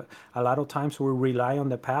that, but a lot of times we rely on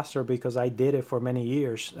the pastor because I did it for many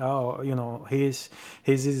years. Oh, his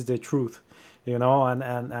is the truth, and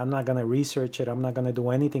I'm not gonna research it. I'm not gonna do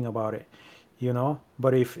anything about it.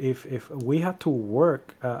 But if we have to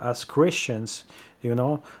work as Christians,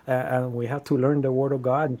 and we have to learn the Word of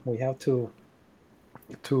God, we have to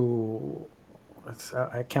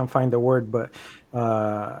I can't find the word, but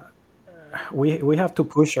we have to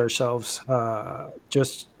push ourselves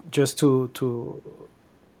just to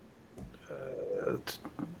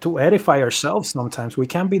edify ourselves. Sometimes we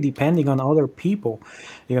can't be depending on other people.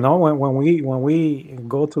 When we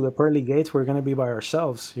go to the pearly gates, we're going to be by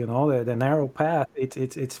ourselves. The narrow path,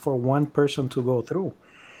 it's for one person to go through.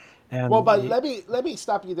 And well, but let me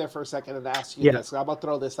stop you there for a second and ask you this. I'm gonna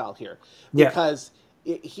throw this out here because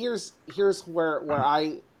here's where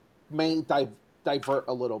I may divert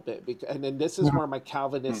a little bit, and then this is where my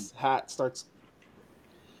Calvinist hat starts.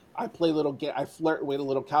 I flirt with a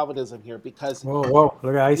little Calvinism here because whoa,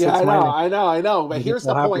 look at Isaac smiling. I know. But here's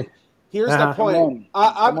the point. The point.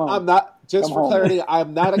 I'm not, just for clarity,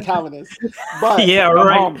 I'm not a Calvinist. But yeah,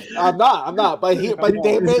 right. I'm not. But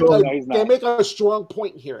they make a strong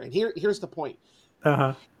point here, and here's the point.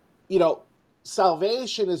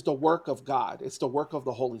 Salvation is the work of God. It's the work of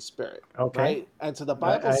the Holy Spirit. Okay. Right? And so the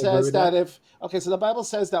Bible says the Bible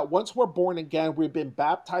says that once we're born again, we've been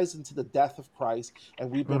baptized into the death of Christ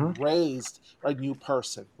and we've been raised a new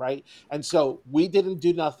person, right? And so we didn't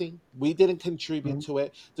do nothing. We didn't contribute to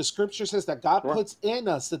it. The scripture says that God puts in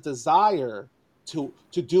us the desire to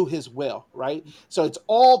do his will, right? So it's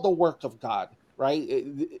all the work of God, right?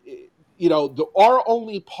 Our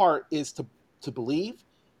only part is to believe,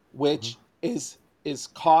 which is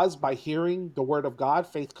caused by hearing the word of God.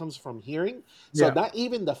 Faith comes from hearing. So not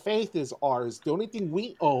even the faith is ours. The only thing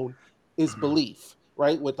we own is belief,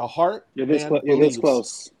 right? With the heart, you're this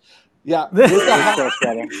close. Yeah.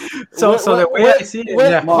 So the way I see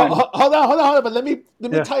it, hold on. But let me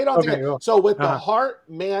tie it all together. So with the heart,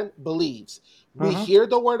 man believes. We hear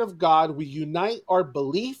the word of God. We unite our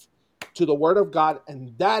belief to the word of God,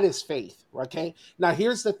 and that is faith. Okay. Now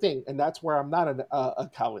here's the thing, and that's where I'm not a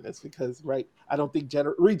Calvinist because, right, I don't think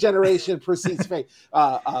regeneration precedes faith.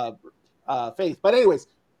 Faith. But anyways,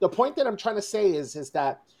 the point that I'm trying to say is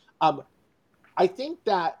that I think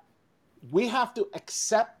that we have to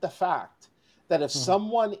accept the fact that if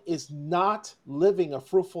someone is not living a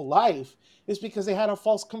fruitful life, it's because they had a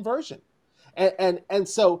false conversion, and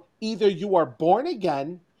so either you are born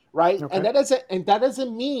again, right, and that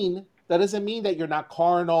doesn't mean that you're not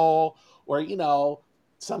carnal or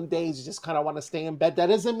some days you just kind of want to stay in bed. That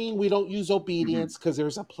doesn't mean we don't use obedience, because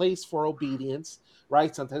there's a place for obedience,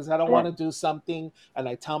 right? Sometimes I don't want to do something and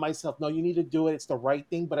I tell myself, no, you need to do it. It's the right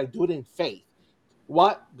thing, but I do it in faith.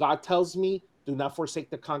 What God tells me, do not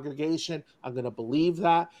forsake the congregation. I'm going to believe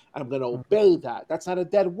that. I'm going to obey that. That's not a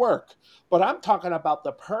dead work. But I'm talking about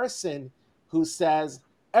the person who says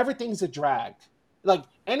everything's a drag. Like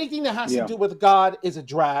anything that has to do with God is a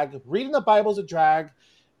drag. Reading the Bible is a drag.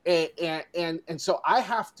 And so I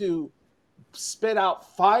have to spit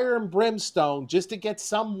out fire and brimstone just to get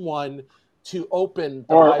someone to open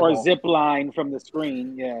the Bible. Or zip line from the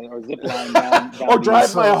screen, or zip line down or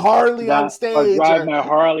drive my Harley on stage. Or drive my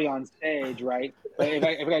Harley on stage, right? But if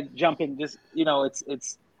I jump in, just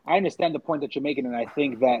it's. I understand the point that you're making, and I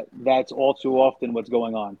think that's all too often what's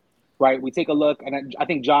going on, right? We take a look, and I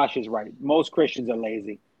think Josh is right. Most Christians are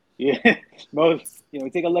lazy. Yeah, we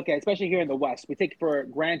take a look at, especially here in the West, we take for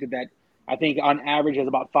granted that I think on average there's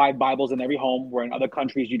about 5 Bibles in every home, where in other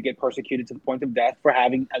countries you'd get persecuted to the point of death for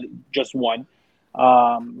having just one.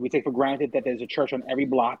 We take for granted that there's a church on every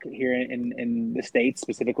block here in the States.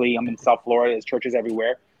 Specifically, I'm in South Florida. There's churches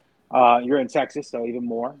everywhere. You're in Texas, so even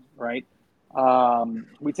more, right?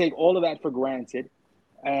 We take all of that for granted,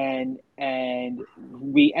 and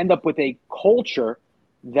we end up with a culture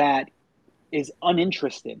that is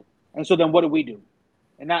uninterested. And so then what do?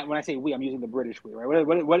 And not when I say we, I'm using the British we, right?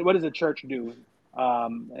 What does the church do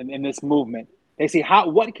in this movement? They say,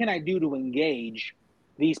 what can I do to engage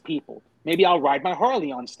these people? Maybe I'll ride my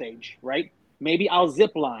Harley on stage, right? Maybe I'll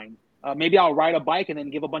zip line. Maybe I'll ride a bike and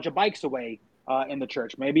then give a bunch of bikes away in the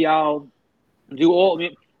church. Maybe I'll do all.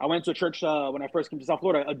 I went to a church when I first came to South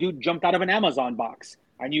Florida. A dude jumped out of an Amazon box.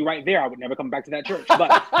 I knew right there I would never come back to that church.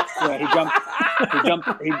 But yeah, he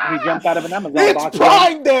jumped out of an Amazon box. It's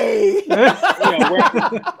Prime Day.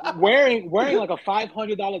 Wearing like a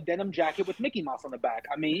 $500 denim jacket with Mickey Mouse on the back.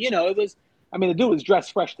 I mean, the dude was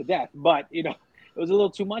dressed fresh to death, but it was a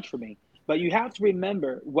little too much for me. But you have to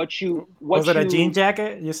remember was it a jean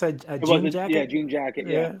jacket? You said a jean jacket? Yeah, jean jacket.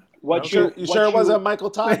 Yeah. You sure it wasn't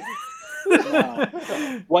Michael Todd?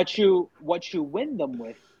 What you win them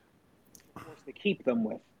with, of course, to keep them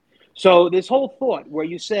with. So this whole thought where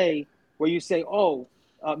you say, oh,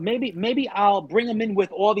 maybe I'll bring them in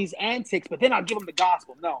with all these antics, but then I'll give them the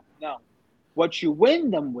gospel. No. What you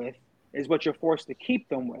win them with is what you're forced to keep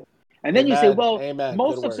them with. And then you say, well,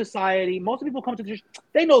 most of society, most of people come to the church,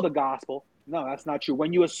 they know the gospel. No, that's not true.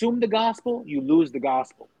 When you assume the gospel, you lose the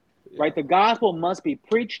gospel, right? The gospel must be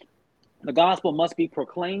preached. The gospel must be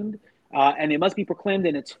proclaimed, and it must be proclaimed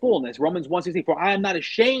in its fullness. Romans 1:16, for I am not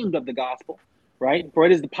ashamed of the gospel, right? For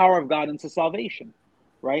it is the power of God unto salvation,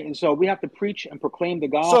 right? And so we have to preach and proclaim the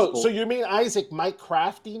gospel. So you mean, Isaac, my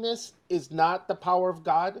craftiness is not the power of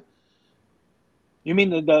God? You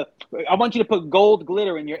mean I want you to put gold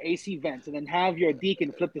glitter in your AC vents and then have your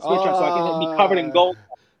deacon flip the switch on so I can be covered in gold.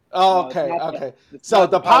 Okay. So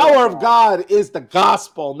the power of God is the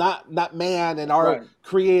gospel, not man and our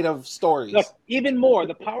creative stories. Look, even more,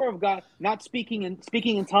 the power of God, not speaking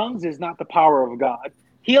in tongues is not the power of God.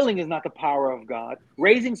 Healing is not the power of God.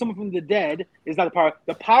 Raising someone from the dead is not the power.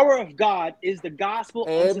 The power of God is the gospel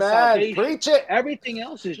unto salvation. Preach it. Everything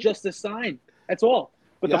else is just a sign. That's all.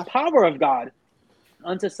 But the power of God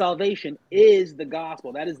unto salvation is the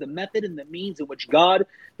gospel. That is the method and the means in which God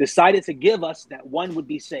decided to give us that one would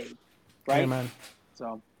be saved. Right? Amen.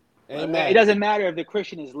 So, Amen. It doesn't matter if the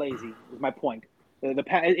Christian is lazy, is my point.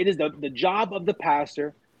 It is the job of the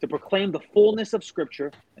pastor to proclaim the fullness of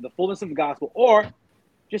Scripture and the fullness of the gospel, or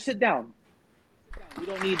just sit down. We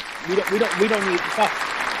don't need Did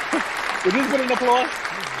you put an applause?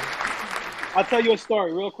 I'll tell you a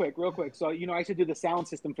story real quick. So, I used to do the sound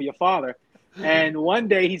system for your father. And one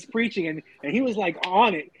day he's preaching and he was like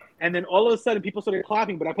on it. And then all of a sudden people started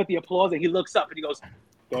clapping, but I put the applause and he looks up and he goes,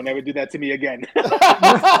 don't ever do that to me again. He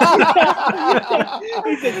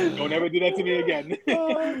said, don't ever do that to me again.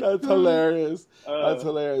 That's hilarious. That's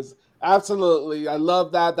hilarious. Absolutely. I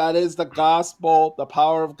love that. That is the gospel. The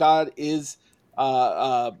power of God is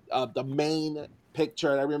the main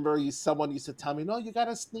picture. And I remember someone used to tell me, no, you got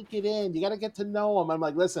to sneak it in. You got to get to know him. I'm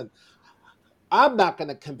like, listen, I'm not going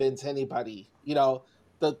to convince anybody.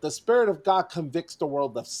 The Spirit of God convicts the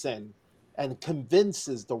world of sin and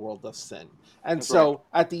convinces the world of sin. And That's so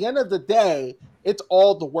right. At the end of the day, it's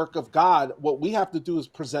all the work of God. What we have to do is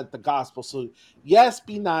present the gospel. So yes,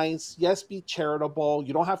 be nice. Yes, be charitable.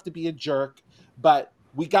 You don't have to be a jerk, but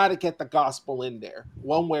we got to get the gospel in there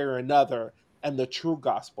one way or another, and the true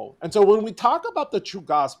gospel. And so when we talk about the true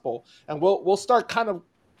gospel, and we'll start kind of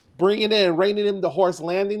bringing in, reining in the horse,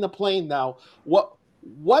 landing the plane now.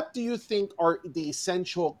 What do you think are the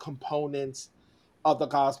essential components of the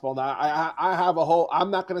gospel? Now, I have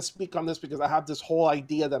I'm not going to speak on this because I have this whole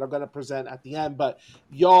idea that I'm going to present at the end, but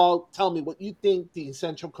y'all tell me what you think the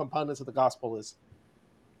essential components of the gospel is.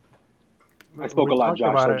 I spoke a lot,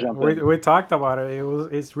 Josh. So jump in. We talked about it.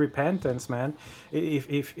 It's repentance, man.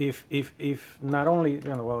 If not only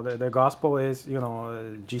the gospel is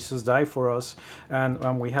Jesus died for us,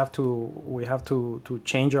 and we have to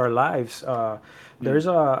change our lives. There's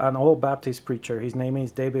an old Baptist preacher. His name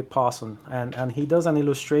is David Pawson, and he does an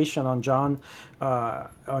illustration on John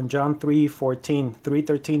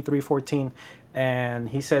 3:14, and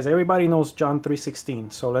he says everybody knows John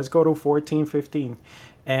 3:16. So let's go to 14:15.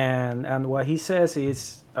 And what he says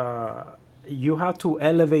is you have to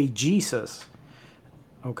elevate Jesus,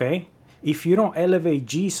 okay? If you don't elevate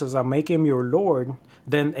Jesus and make him your Lord,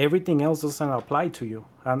 then everything else doesn't apply to you.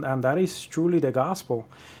 And that is truly the gospel.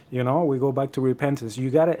 We go back to repentance.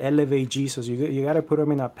 You got to elevate Jesus. You got to put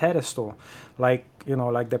him in a pedestal. Like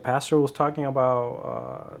the pastor was talking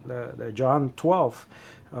about the John 12.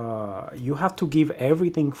 You have to give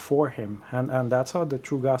everything for him, and that's how the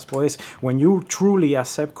true gospel is. When you truly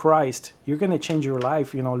accept Christ, you're going to change your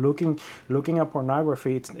life. Looking at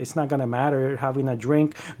pornography, it's not going to matter. Having a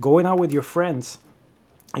drink, going out with your friends.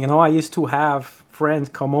 I used to have friends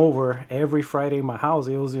come over every Friday in my house.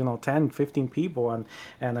 It was 10, 15 people, and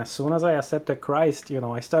as soon as I accepted Christ,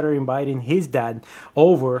 I started inviting his dad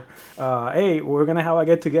over. Hey, we're gonna have a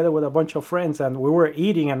get together with a bunch of friends, and we were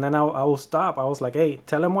eating, and then I will stop. I was like, hey,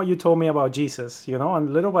 tell him what you told me about Jesus.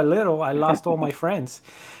 And little by little I lost all my friends.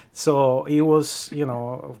 So it was,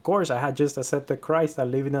 of course, I had just accepted Christ. I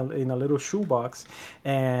live in a little shoebox,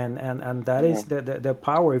 and that is the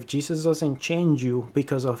power. If Jesus doesn't change you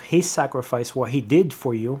because of His sacrifice, what He did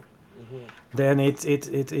for you, then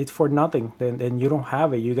it's for nothing. Then you don't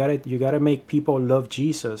have it. You gotta make people love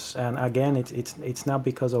Jesus. And again, it's not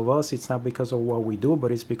because of us. It's not because of what we do,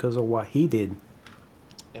 but it's because of what He did.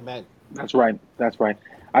 Amen. That's right. That's right.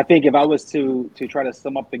 I think if I was to try to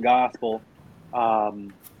sum up the gospel,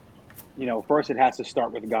 first it has to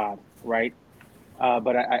start with God, right?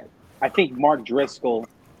 But I think Mark Driscoll,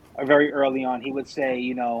 very early on, he would say,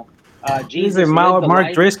 He's a Jesus lived the Mark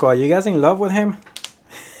life. Driscoll. Are you guys in love with him?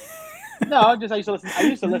 No, just I used to listen. I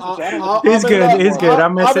used to listen to. I don't listen to He's him good. He's anymore. good. But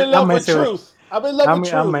I'm in I'm love with messing with. truth. I'm in love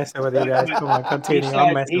with I'm truth. messing with you guys. Come on, he continue. I'm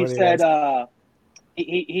said messing he with you said guys.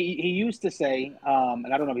 he used to say,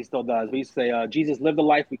 and I don't know if he still does, but he used to say, Jesus lived the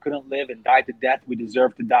life we couldn't live and died the death we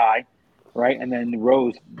deserved to die, right? And then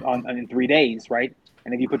rose in 3 days, right?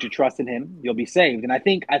 And if you put your trust in him, you'll be saved. And I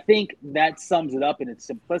think that sums it up in its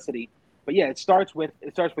simplicity. But yeah, it starts with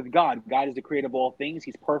God. God is the creator of all things.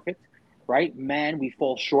 He's perfect, right? Man, we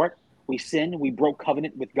fall short. We sin. We broke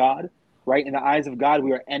covenant with God, right? In the eyes of God,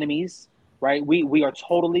 we are enemies, right? We are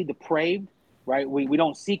totally depraved, right? We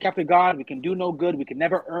don't seek after God. We can do no good. We can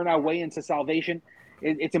never earn our way into salvation.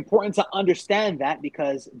 It's important to understand that,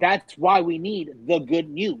 because that's why we need the good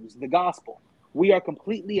news, the gospel. We are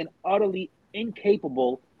completely and utterly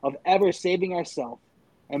incapable of ever saving ourselves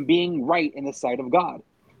and being right in the sight of God.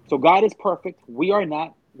 So God is perfect. We are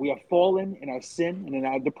not. We are fallen in our sin and in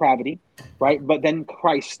our depravity, right? But then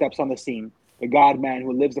Christ steps on the scene, the God man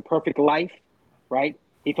who lives a perfect life, right?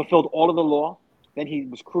 He fulfilled all of the law. Then he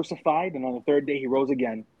was crucified, and on the third day he rose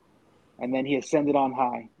again, and then he ascended on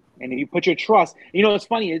high. And if you put your trust, it's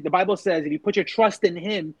funny. The Bible says if you put your trust in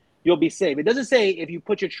him, you'll be saved. It doesn't say if you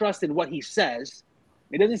put your trust in what he says.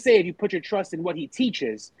 It doesn't say if you put your trust in what he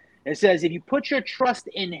teaches. It says if you put your trust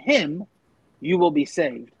in him, you will be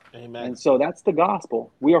saved. Amen. And so that's the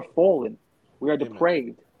gospel. We are fallen. We are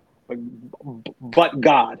depraved. But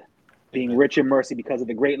God, being rich in mercy because of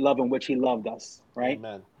the great love in which he loved us, right?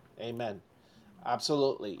 Amen. Amen.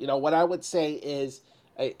 Absolutely. What I would say is,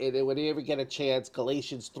 when you ever get a chance,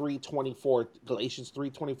 Galatians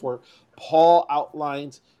 3:24, Paul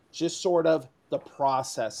outlines just sort of the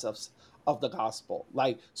process of the gospel.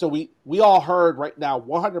 So we all heard right now,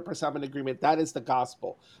 100% in agreement, that is the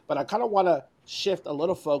gospel. But I kind of want to shift a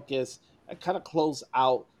little focus and kind of close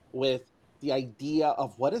out with the idea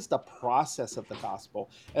of what is the process of the gospel.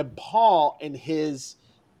 And Paul, in his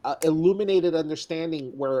illuminated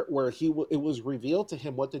understanding, where it was revealed to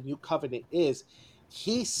him what the new covenant is,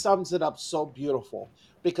 he sums it up so beautiful.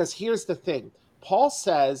 Because here's the thing: Paul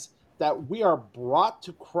says that we are brought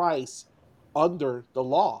to Christ under the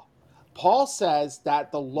law. Paul says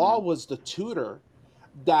that the law was the tutor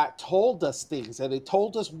that told us things, and it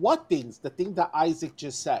told us what things, the thing that Isaac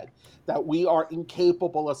just said, that we are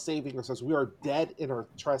incapable of saving ourselves. We are dead in our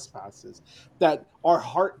trespasses, that our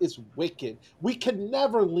heart is wicked. We can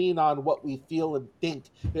never lean on what we feel and think.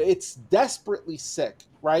 It's desperately sick,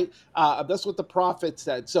 right? That's what the prophet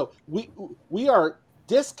said. So we are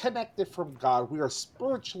disconnected from God. We are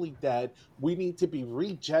spiritually dead. We need to be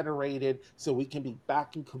regenerated so we can be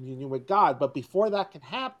back in communion with God. But before that can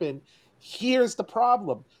happen, here's the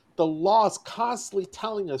problem. The law is constantly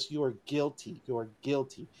telling us you are guilty. You are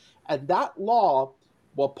guilty. And that law,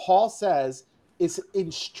 what Paul says, is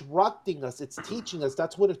instructing us. It's teaching us.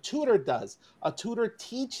 That's what a tutor does. A tutor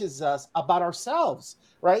teaches us about ourselves,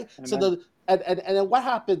 right? Amen. So and then what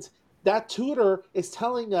happens? That tutor is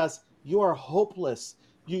telling us you are hopeless.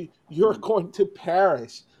 You're going to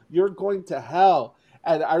perish. You're going to hell.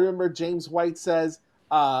 And I remember James White says,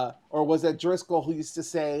 or was it Driscoll who used to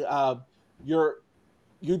say,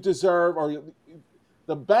 you deserve, or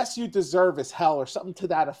the best you deserve is hell, or something to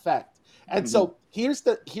that effect. And so here's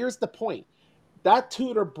the point. That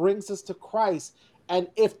tutor brings us to Christ, and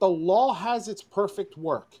if the law has its perfect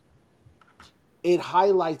work, it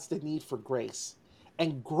highlights the need for grace.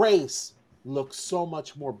 And grace looks so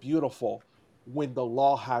much more beautiful when the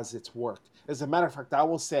law has its work. As a matter of fact, I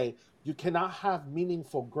will say You cannot have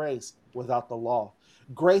meaningful grace without the law.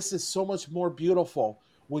 Grace is so much more beautiful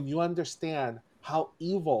when you understand how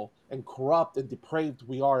evil and corrupt and depraved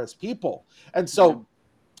we are as people. And Yeah. so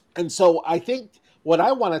and so I think what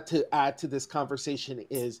I wanted to add to this conversation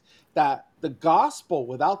is that the gospel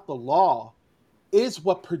without the law is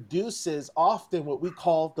what produces often what we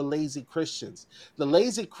call the lazy Christians. The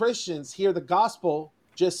lazy Christians hear the gospel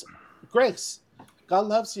just grace. God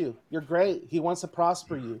loves you. You're great. He wants to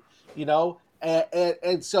prosper you, you know?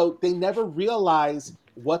 And so they never realize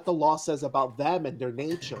what the law says about them and their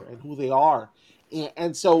nature and who they are.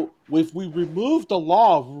 And so if we remove the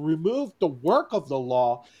law, remove the work of the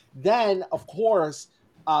law, then of course,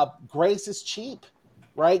 grace is cheap,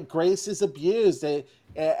 right? Grace is abused. And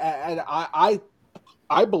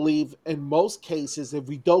I believe in most cases, if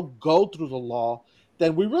we don't go through the law,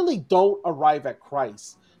 then we really don't arrive at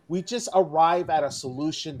Christ. We just arrive at a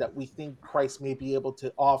solution that we think Christ may be able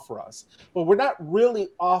to offer us. But we're not really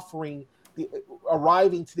offering the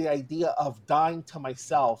arriving to the idea of dying to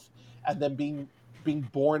myself and then being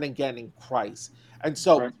born again in Christ. And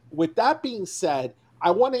so, Right. with that being said,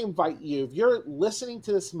 I want to invite you, if you're listening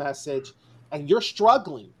to this message and you're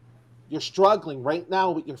struggling right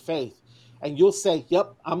now with your faith, and you'll say,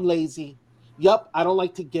 "Yep, I'm lazy. Yep, I don't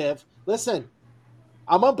like to give." Listen,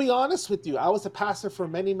 I'm gonna be honest with you. I was a pastor for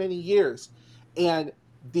many, many years, and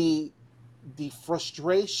the the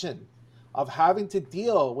frustration of having to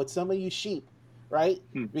deal with some of you sheep, right?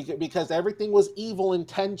 Hmm. Because everything was evil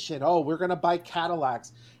intention. Oh, we're gonna buy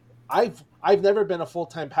Cadillacs. I've never been a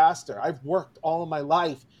full-time pastor. I've worked all of my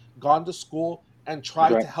life, gone to school and tried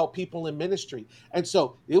to Right. help people in ministry. And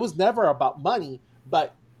so it was never about money,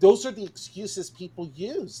 but those are the excuses people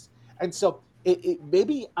used. And so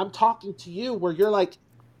maybe I'm talking to you where you're like,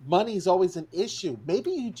 money's always an issue.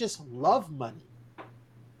 Maybe you just love money.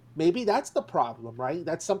 Maybe that's the problem, right?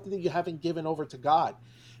 That's something that you haven't given over to God.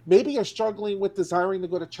 Maybe you're struggling with desiring to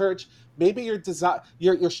go to church. Maybe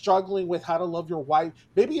you're struggling with how to love your wife.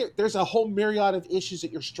 Maybe there's a whole myriad of issues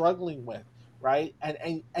that you're struggling with, right?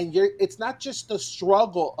 And you're it's not just the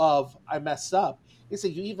struggle of I mess up. It's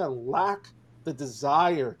that you even lack the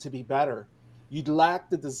desire to be better. You lack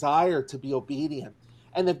the desire to be obedient.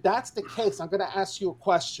 And if that's the case, I'm going to ask you a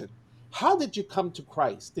question. How did you come to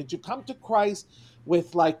Christ? Did you come to Christ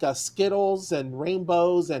with like Skittles and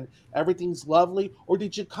rainbows and everything's lovely? Or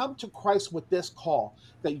did you come to Christ with this call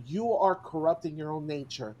that you are corrupting your own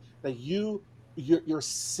nature, that your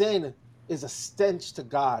sin is a stench to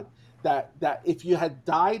God, that if you had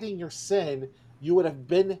died in your sin, you would have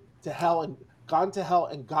been to hell and gone to hell,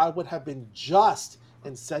 and God would have been just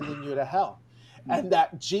in sending you to hell. Hmm. And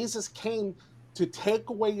that Jesus came to take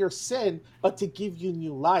away your sin, but to give you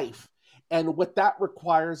new life. And what that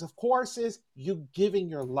requires, of course, is you giving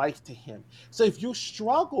your life to Him. So if you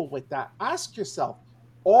struggle with that, ask yourself,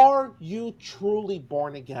 are you truly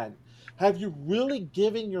born again? Have you really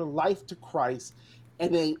given your life to Christ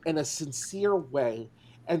in a sincere way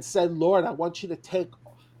and said, Lord, I want you to take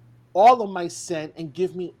all of my sin and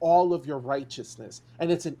give me all of your righteousness? And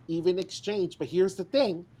it's an even exchange. But here's the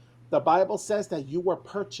thing, the Bible says that you were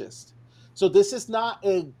purchased. So this is not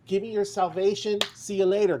a give me your salvation, see you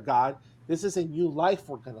later, God. This is a new life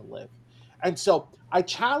we're going to live. And so I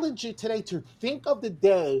challenge you today to think of the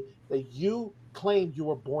day that you claimed you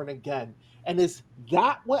were born again. And is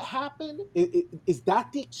that what happened? Is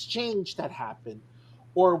that the exchange that happened?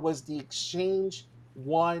 Or was the exchange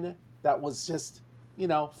one that was just,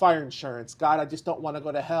 fire insurance? God, I just don't want to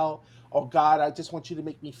go to hell. Oh, God, I just want you to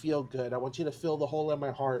make me feel good. I want you to fill the hole in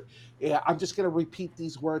my heart. Yeah, I'm just going to repeat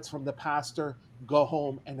these words from the pastor, go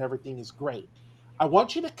home, and everything is great. I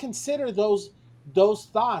want you to consider those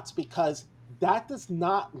thoughts, because that does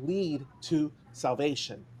not lead to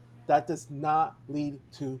salvation. That does not lead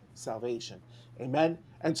to salvation. Amen.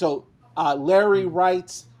 And so Larry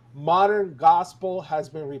writes, modern gospel has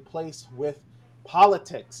been replaced with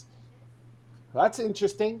politics. That's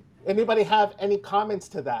interesting. Anybody have any comments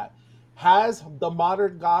to that? Has the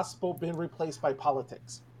modern gospel been replaced by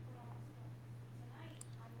politics?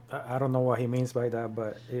 I don't know what he means by that,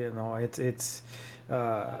 but it's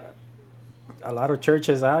uh, a lot of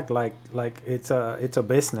churches act like it's a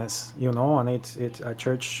business, and it's a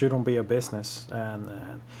church shouldn't be a business.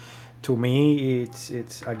 And to me,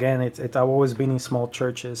 it's again, it's I've always been in small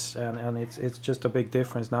churches, and it's just a big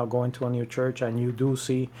difference now going to a new church, and you do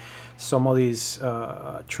see some of these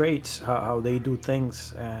traits, how they do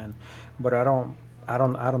things. And but I don't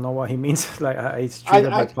know what he means. Like it's I,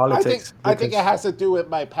 treated like politics I think it because has to do with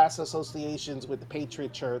my past associations with the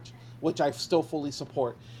Patriot Church, which I still fully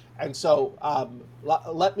support. And so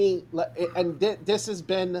let me let, and this has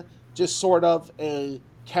been just sort of a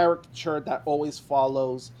caricature that always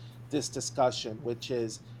follows this discussion, which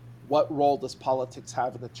is what role does politics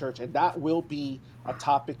have in the church? And that will be a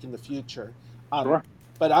topic in the future. Sure.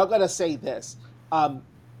 But I'm going to say this.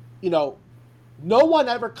 You know, no one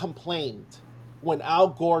ever complained when Al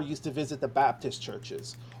Gore used to visit the Baptist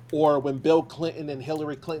churches, or when Bill Clinton and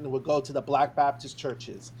Hillary Clinton would go to the Black Baptist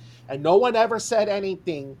churches. And no one ever said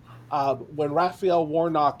anything when Raphael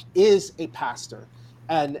Warnock is a pastor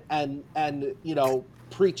and you know,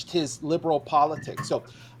 preached his liberal politics. So,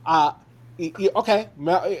 okay,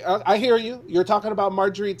 I hear you. You're talking about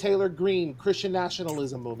Marjorie Taylor Greene, Christian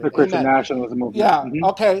nationalism movement. The Christian Amen. nationalism movement. Yeah. Mhm.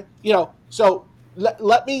 Okay. You know, so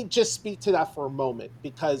let me just speak to that for a moment,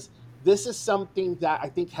 because this is something that I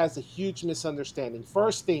think has a huge misunderstanding.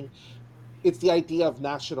 First thing, it's the idea of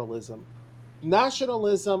nationalism.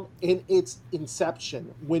 Nationalism in its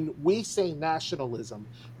inception, when we say nationalism,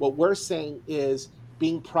 what we're saying is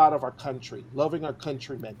being proud of our country, loving our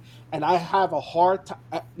countrymen. And I have a hard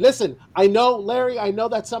time. Listen, I know, Larry, I know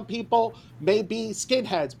that some people may be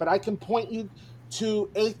skinheads, but I can point you to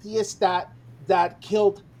atheists that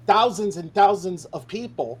killed thousands and thousands of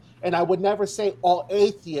people, and I would never say all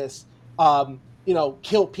atheists you know,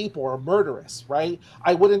 kill people or are murderous, right?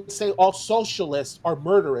 I wouldn't say all socialists are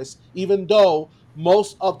murderous, even though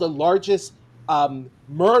most of the largest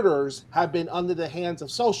murders have been under the hands of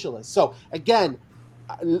socialists. So again,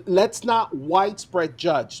 let's not widespread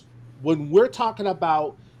judge. When we're talking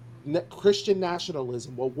about Christian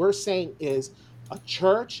nationalism, what we're saying is a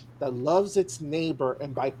church that loves its neighbor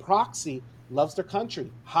and by proxy loves their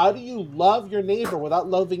country. How do you love your neighbor without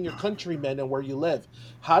loving your countrymen and where you live?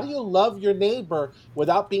 How do you love your neighbor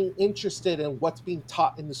without being interested in what's being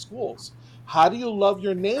taught in the schools? How do you love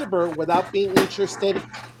your neighbor without being interested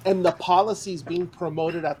in the policies being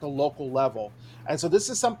promoted at the local level? And so this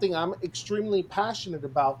is something I'm extremely passionate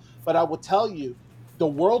about, but I will tell you, the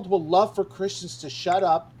world will love for Christians to shut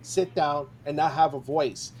up, sit down, and not have a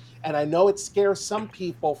voice. And I know it scares some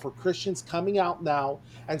people for Christians coming out now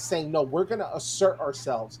and saying, no, we're going to assert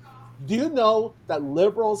ourselves. Do you know that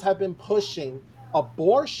liberals have been pushing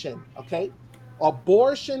abortion, okay?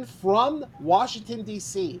 Abortion from Washington,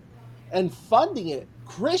 D.C., and funding it?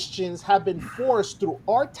 Christians have been forced through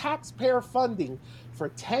our taxpayer funding for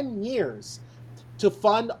 10 years to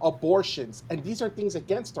fund abortions. And these are things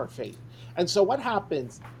against our faith. And so what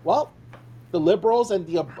happens? Well, the liberals and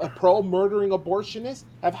the pro-murdering abortionists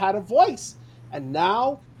have had a voice. And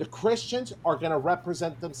now the Christians are going to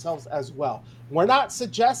represent themselves as well. We're not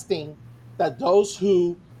suggesting that those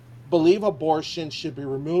who believe abortion should be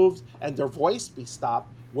removed and their voice be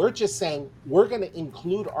stopped. We're just saying we're going to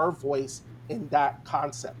include our voice in that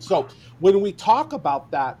concept. So when we talk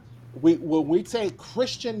about that, when we say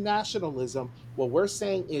Christian nationalism, what we're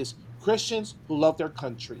saying is Christians who love their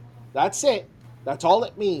country. That's it. That's all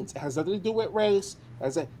it means. It has nothing to do with race.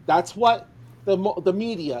 That's what the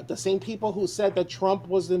media, the same people who said that Trump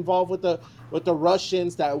was involved with the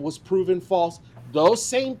Russians, that was proven false. Those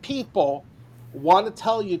same people want to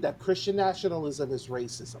tell you that Christian nationalism is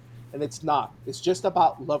racism, and it's not. It's just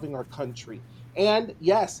about loving our country. And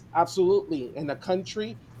yes, absolutely, in a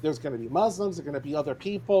country, there's going to be Muslims, there's going to be other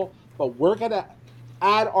people, but we're going to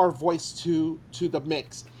add our voice to the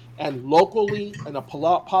mix. And locally, in the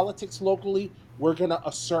politics locally, we're going to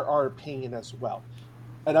assert our opinion as well.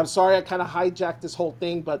 And I'm sorry I kind of hijacked this whole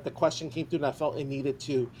thing, but the question came through and I felt it needed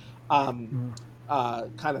to kind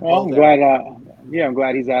of Well, go I'm there. glad. I'm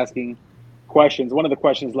glad he's asking questions. One of the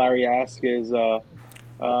questions Larry asked is,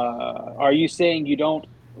 are you saying you don't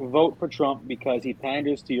vote for Trump because he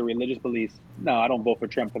panders to your religious beliefs? No, I don't vote for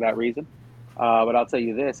Trump for that reason. But I'll tell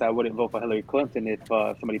you this, I wouldn't vote for Hillary Clinton if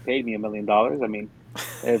somebody paid me $1 million. I mean,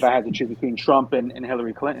 if I had to choose between Trump and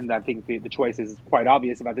Hillary Clinton, I think the choice is quite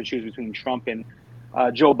obvious. If I had to choose between Trump and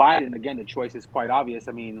Joe Biden, again, the choice is quite obvious.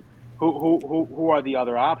 I mean, who are the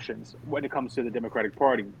other options when it comes to the Democratic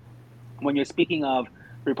Party? When you're speaking of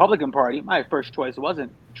Republican Party, my first choice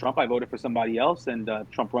wasn't Trump. I voted for somebody else, and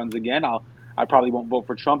Trump runs again. I probably won't vote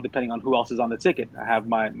for Trump, depending on who else is on the ticket. I have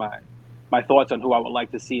my thoughts on who I would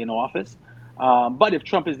like to see in office. But if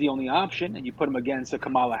Trump is the only option, and you put him against a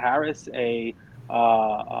Kamala Harris, a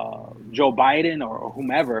Joe Biden, or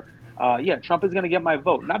whomever, Trump is going to get my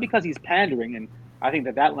vote. Not because he's pandering, and I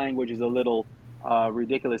think that language is a little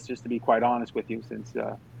ridiculous, just to be quite honest with you, since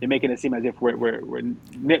you're making it seem as if we're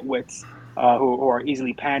nitwits who are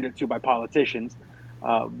easily pandered to by politicians.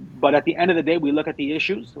 But at the end of the day, we look at the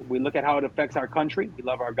issues. We look at how it affects our country. We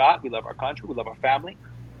love our God. We love our country. We love our family.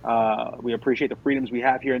 We appreciate the freedoms we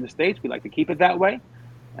have here in the States. We like to keep it that way.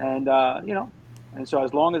 And, and so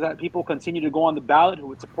as long as that people continue to go on the ballot who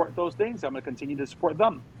would support those things, I'm going to continue to support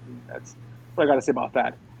them. what I got to say about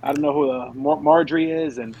that. I don't know who Marjorie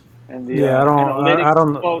is and the Yeah, I don't. I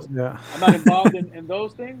analytics. Well, don't. Yeah. I'm not involved in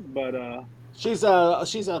those things, but She's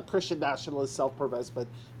a Christian nationalist, self-professed, but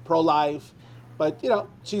pro-life. But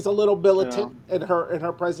she's a little you militant know, in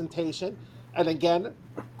her presentation. And again,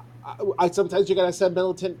 I sometimes you gotta send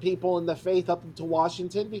militant people in the faith up to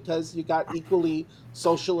Washington because you got equally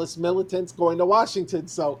socialist militants going to Washington.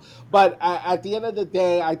 So, but at the end of the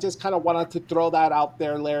day, I just kind of wanted to throw that out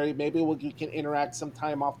there, Larry. Maybe we can interact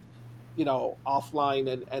sometime offline,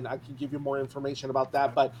 and I can give you more information about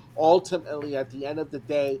that. But ultimately, at the end of the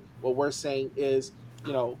day, what we're saying is,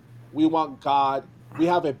 we want God. We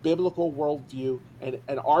have a biblical worldview,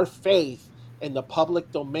 and our faith in the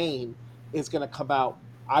public domain is going to come out.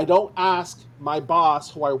 I don't ask my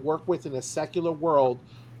boss, who I work with in a secular world,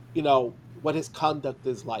 what his conduct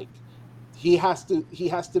is like. He has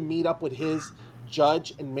to meet up with his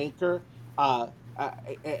judge and maker,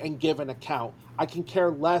 and give an account. I can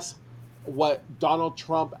care less what Donald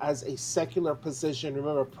Trump, as a secular position.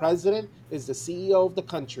 Remember, president is the CEO of the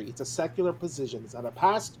country. It's a secular position. It's not a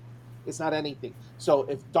pastor. It's not anything. So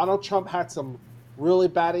if Donald Trump had some really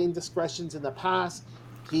bad indiscretions in the past,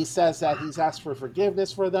 he says that he's asked for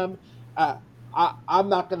forgiveness for them. Uh, I'm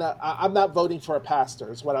not gonna. I'm not voting for a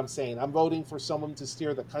pastor. Is what I'm saying. I'm voting for someone to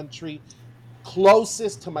steer the country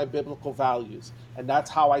closest to my biblical values. And that's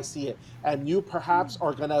how I see it. And you perhaps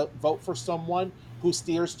are going to vote for someone who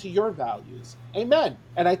steers to your values. Amen.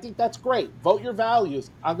 And I think that's great. Vote your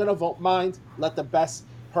values. I'm going to vote mine. Let the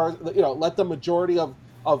let the majority of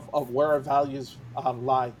where our values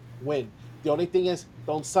lie win. The only thing is,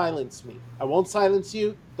 don't silence me. I won't silence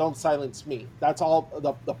you. Don't silence me. That's all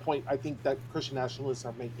the point I think that Christian nationalists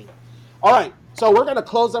are making. All right. So we're going to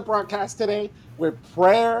close our broadcast today with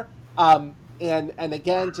prayer. And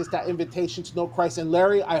again, just that invitation to know Christ. And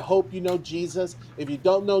Larry, I hope you know Jesus. If you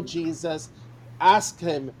don't know Jesus, ask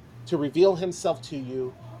him to reveal himself to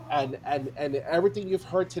you. And everything you've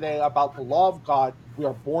heard today about the law of God, we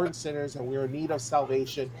are born sinners and we are in need of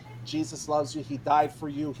salvation. Jesus loves you. He died for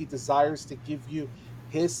you. He desires to give you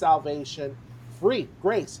his salvation, free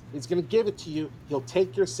grace. He's going to give it to you. He'll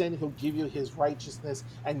take your sin. He'll give you his righteousness.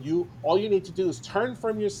 And all you need to do is turn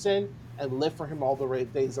from your sin and live for him all the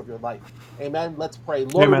days of your life. Amen. Let's pray.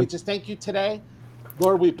 Lord, Amen. we just thank you today.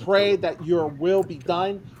 Lord, we pray that your will be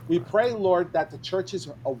done. We pray, Lord, that the church is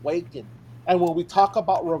awakened. And when we talk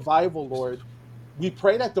about revival, Lord, we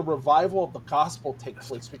pray that the revival of the gospel take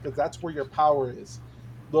place, because that's where your power is.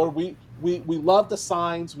 Lord, we love the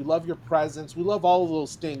signs, we love your presence, we love all of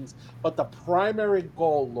those things. But the primary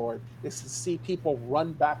goal, Lord, is to see people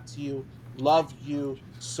run back to you, love you,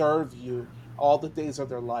 serve you all the days of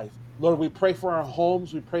their life. Lord, we pray for our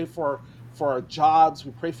homes, we pray for our jobs,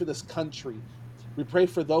 we pray for this country. We pray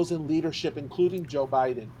for those in leadership, including Joe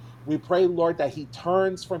Biden. We pray, Lord, that he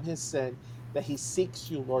turns from his sin, that he seeks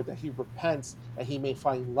you, Lord, that he repents, and he may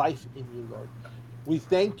find life in you, Lord. We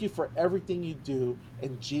thank you for everything you do.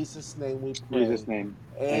 In Jesus' name we pray. in Jesus' name.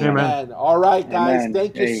 Amen. Amen. All right, guys. Amen.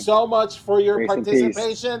 Thank you Hey, so much for your grace and peace.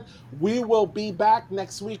 participation. We will be back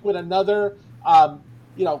next week with another,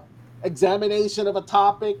 examination of a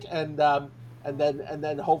topic, and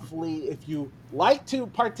then hopefully, if you like to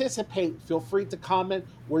participate, feel free to comment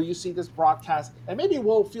where you see this broadcast, and maybe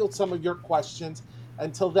we'll field some of your questions.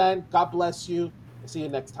 Until then, God bless you. See you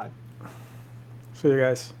next time. See you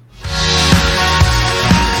guys.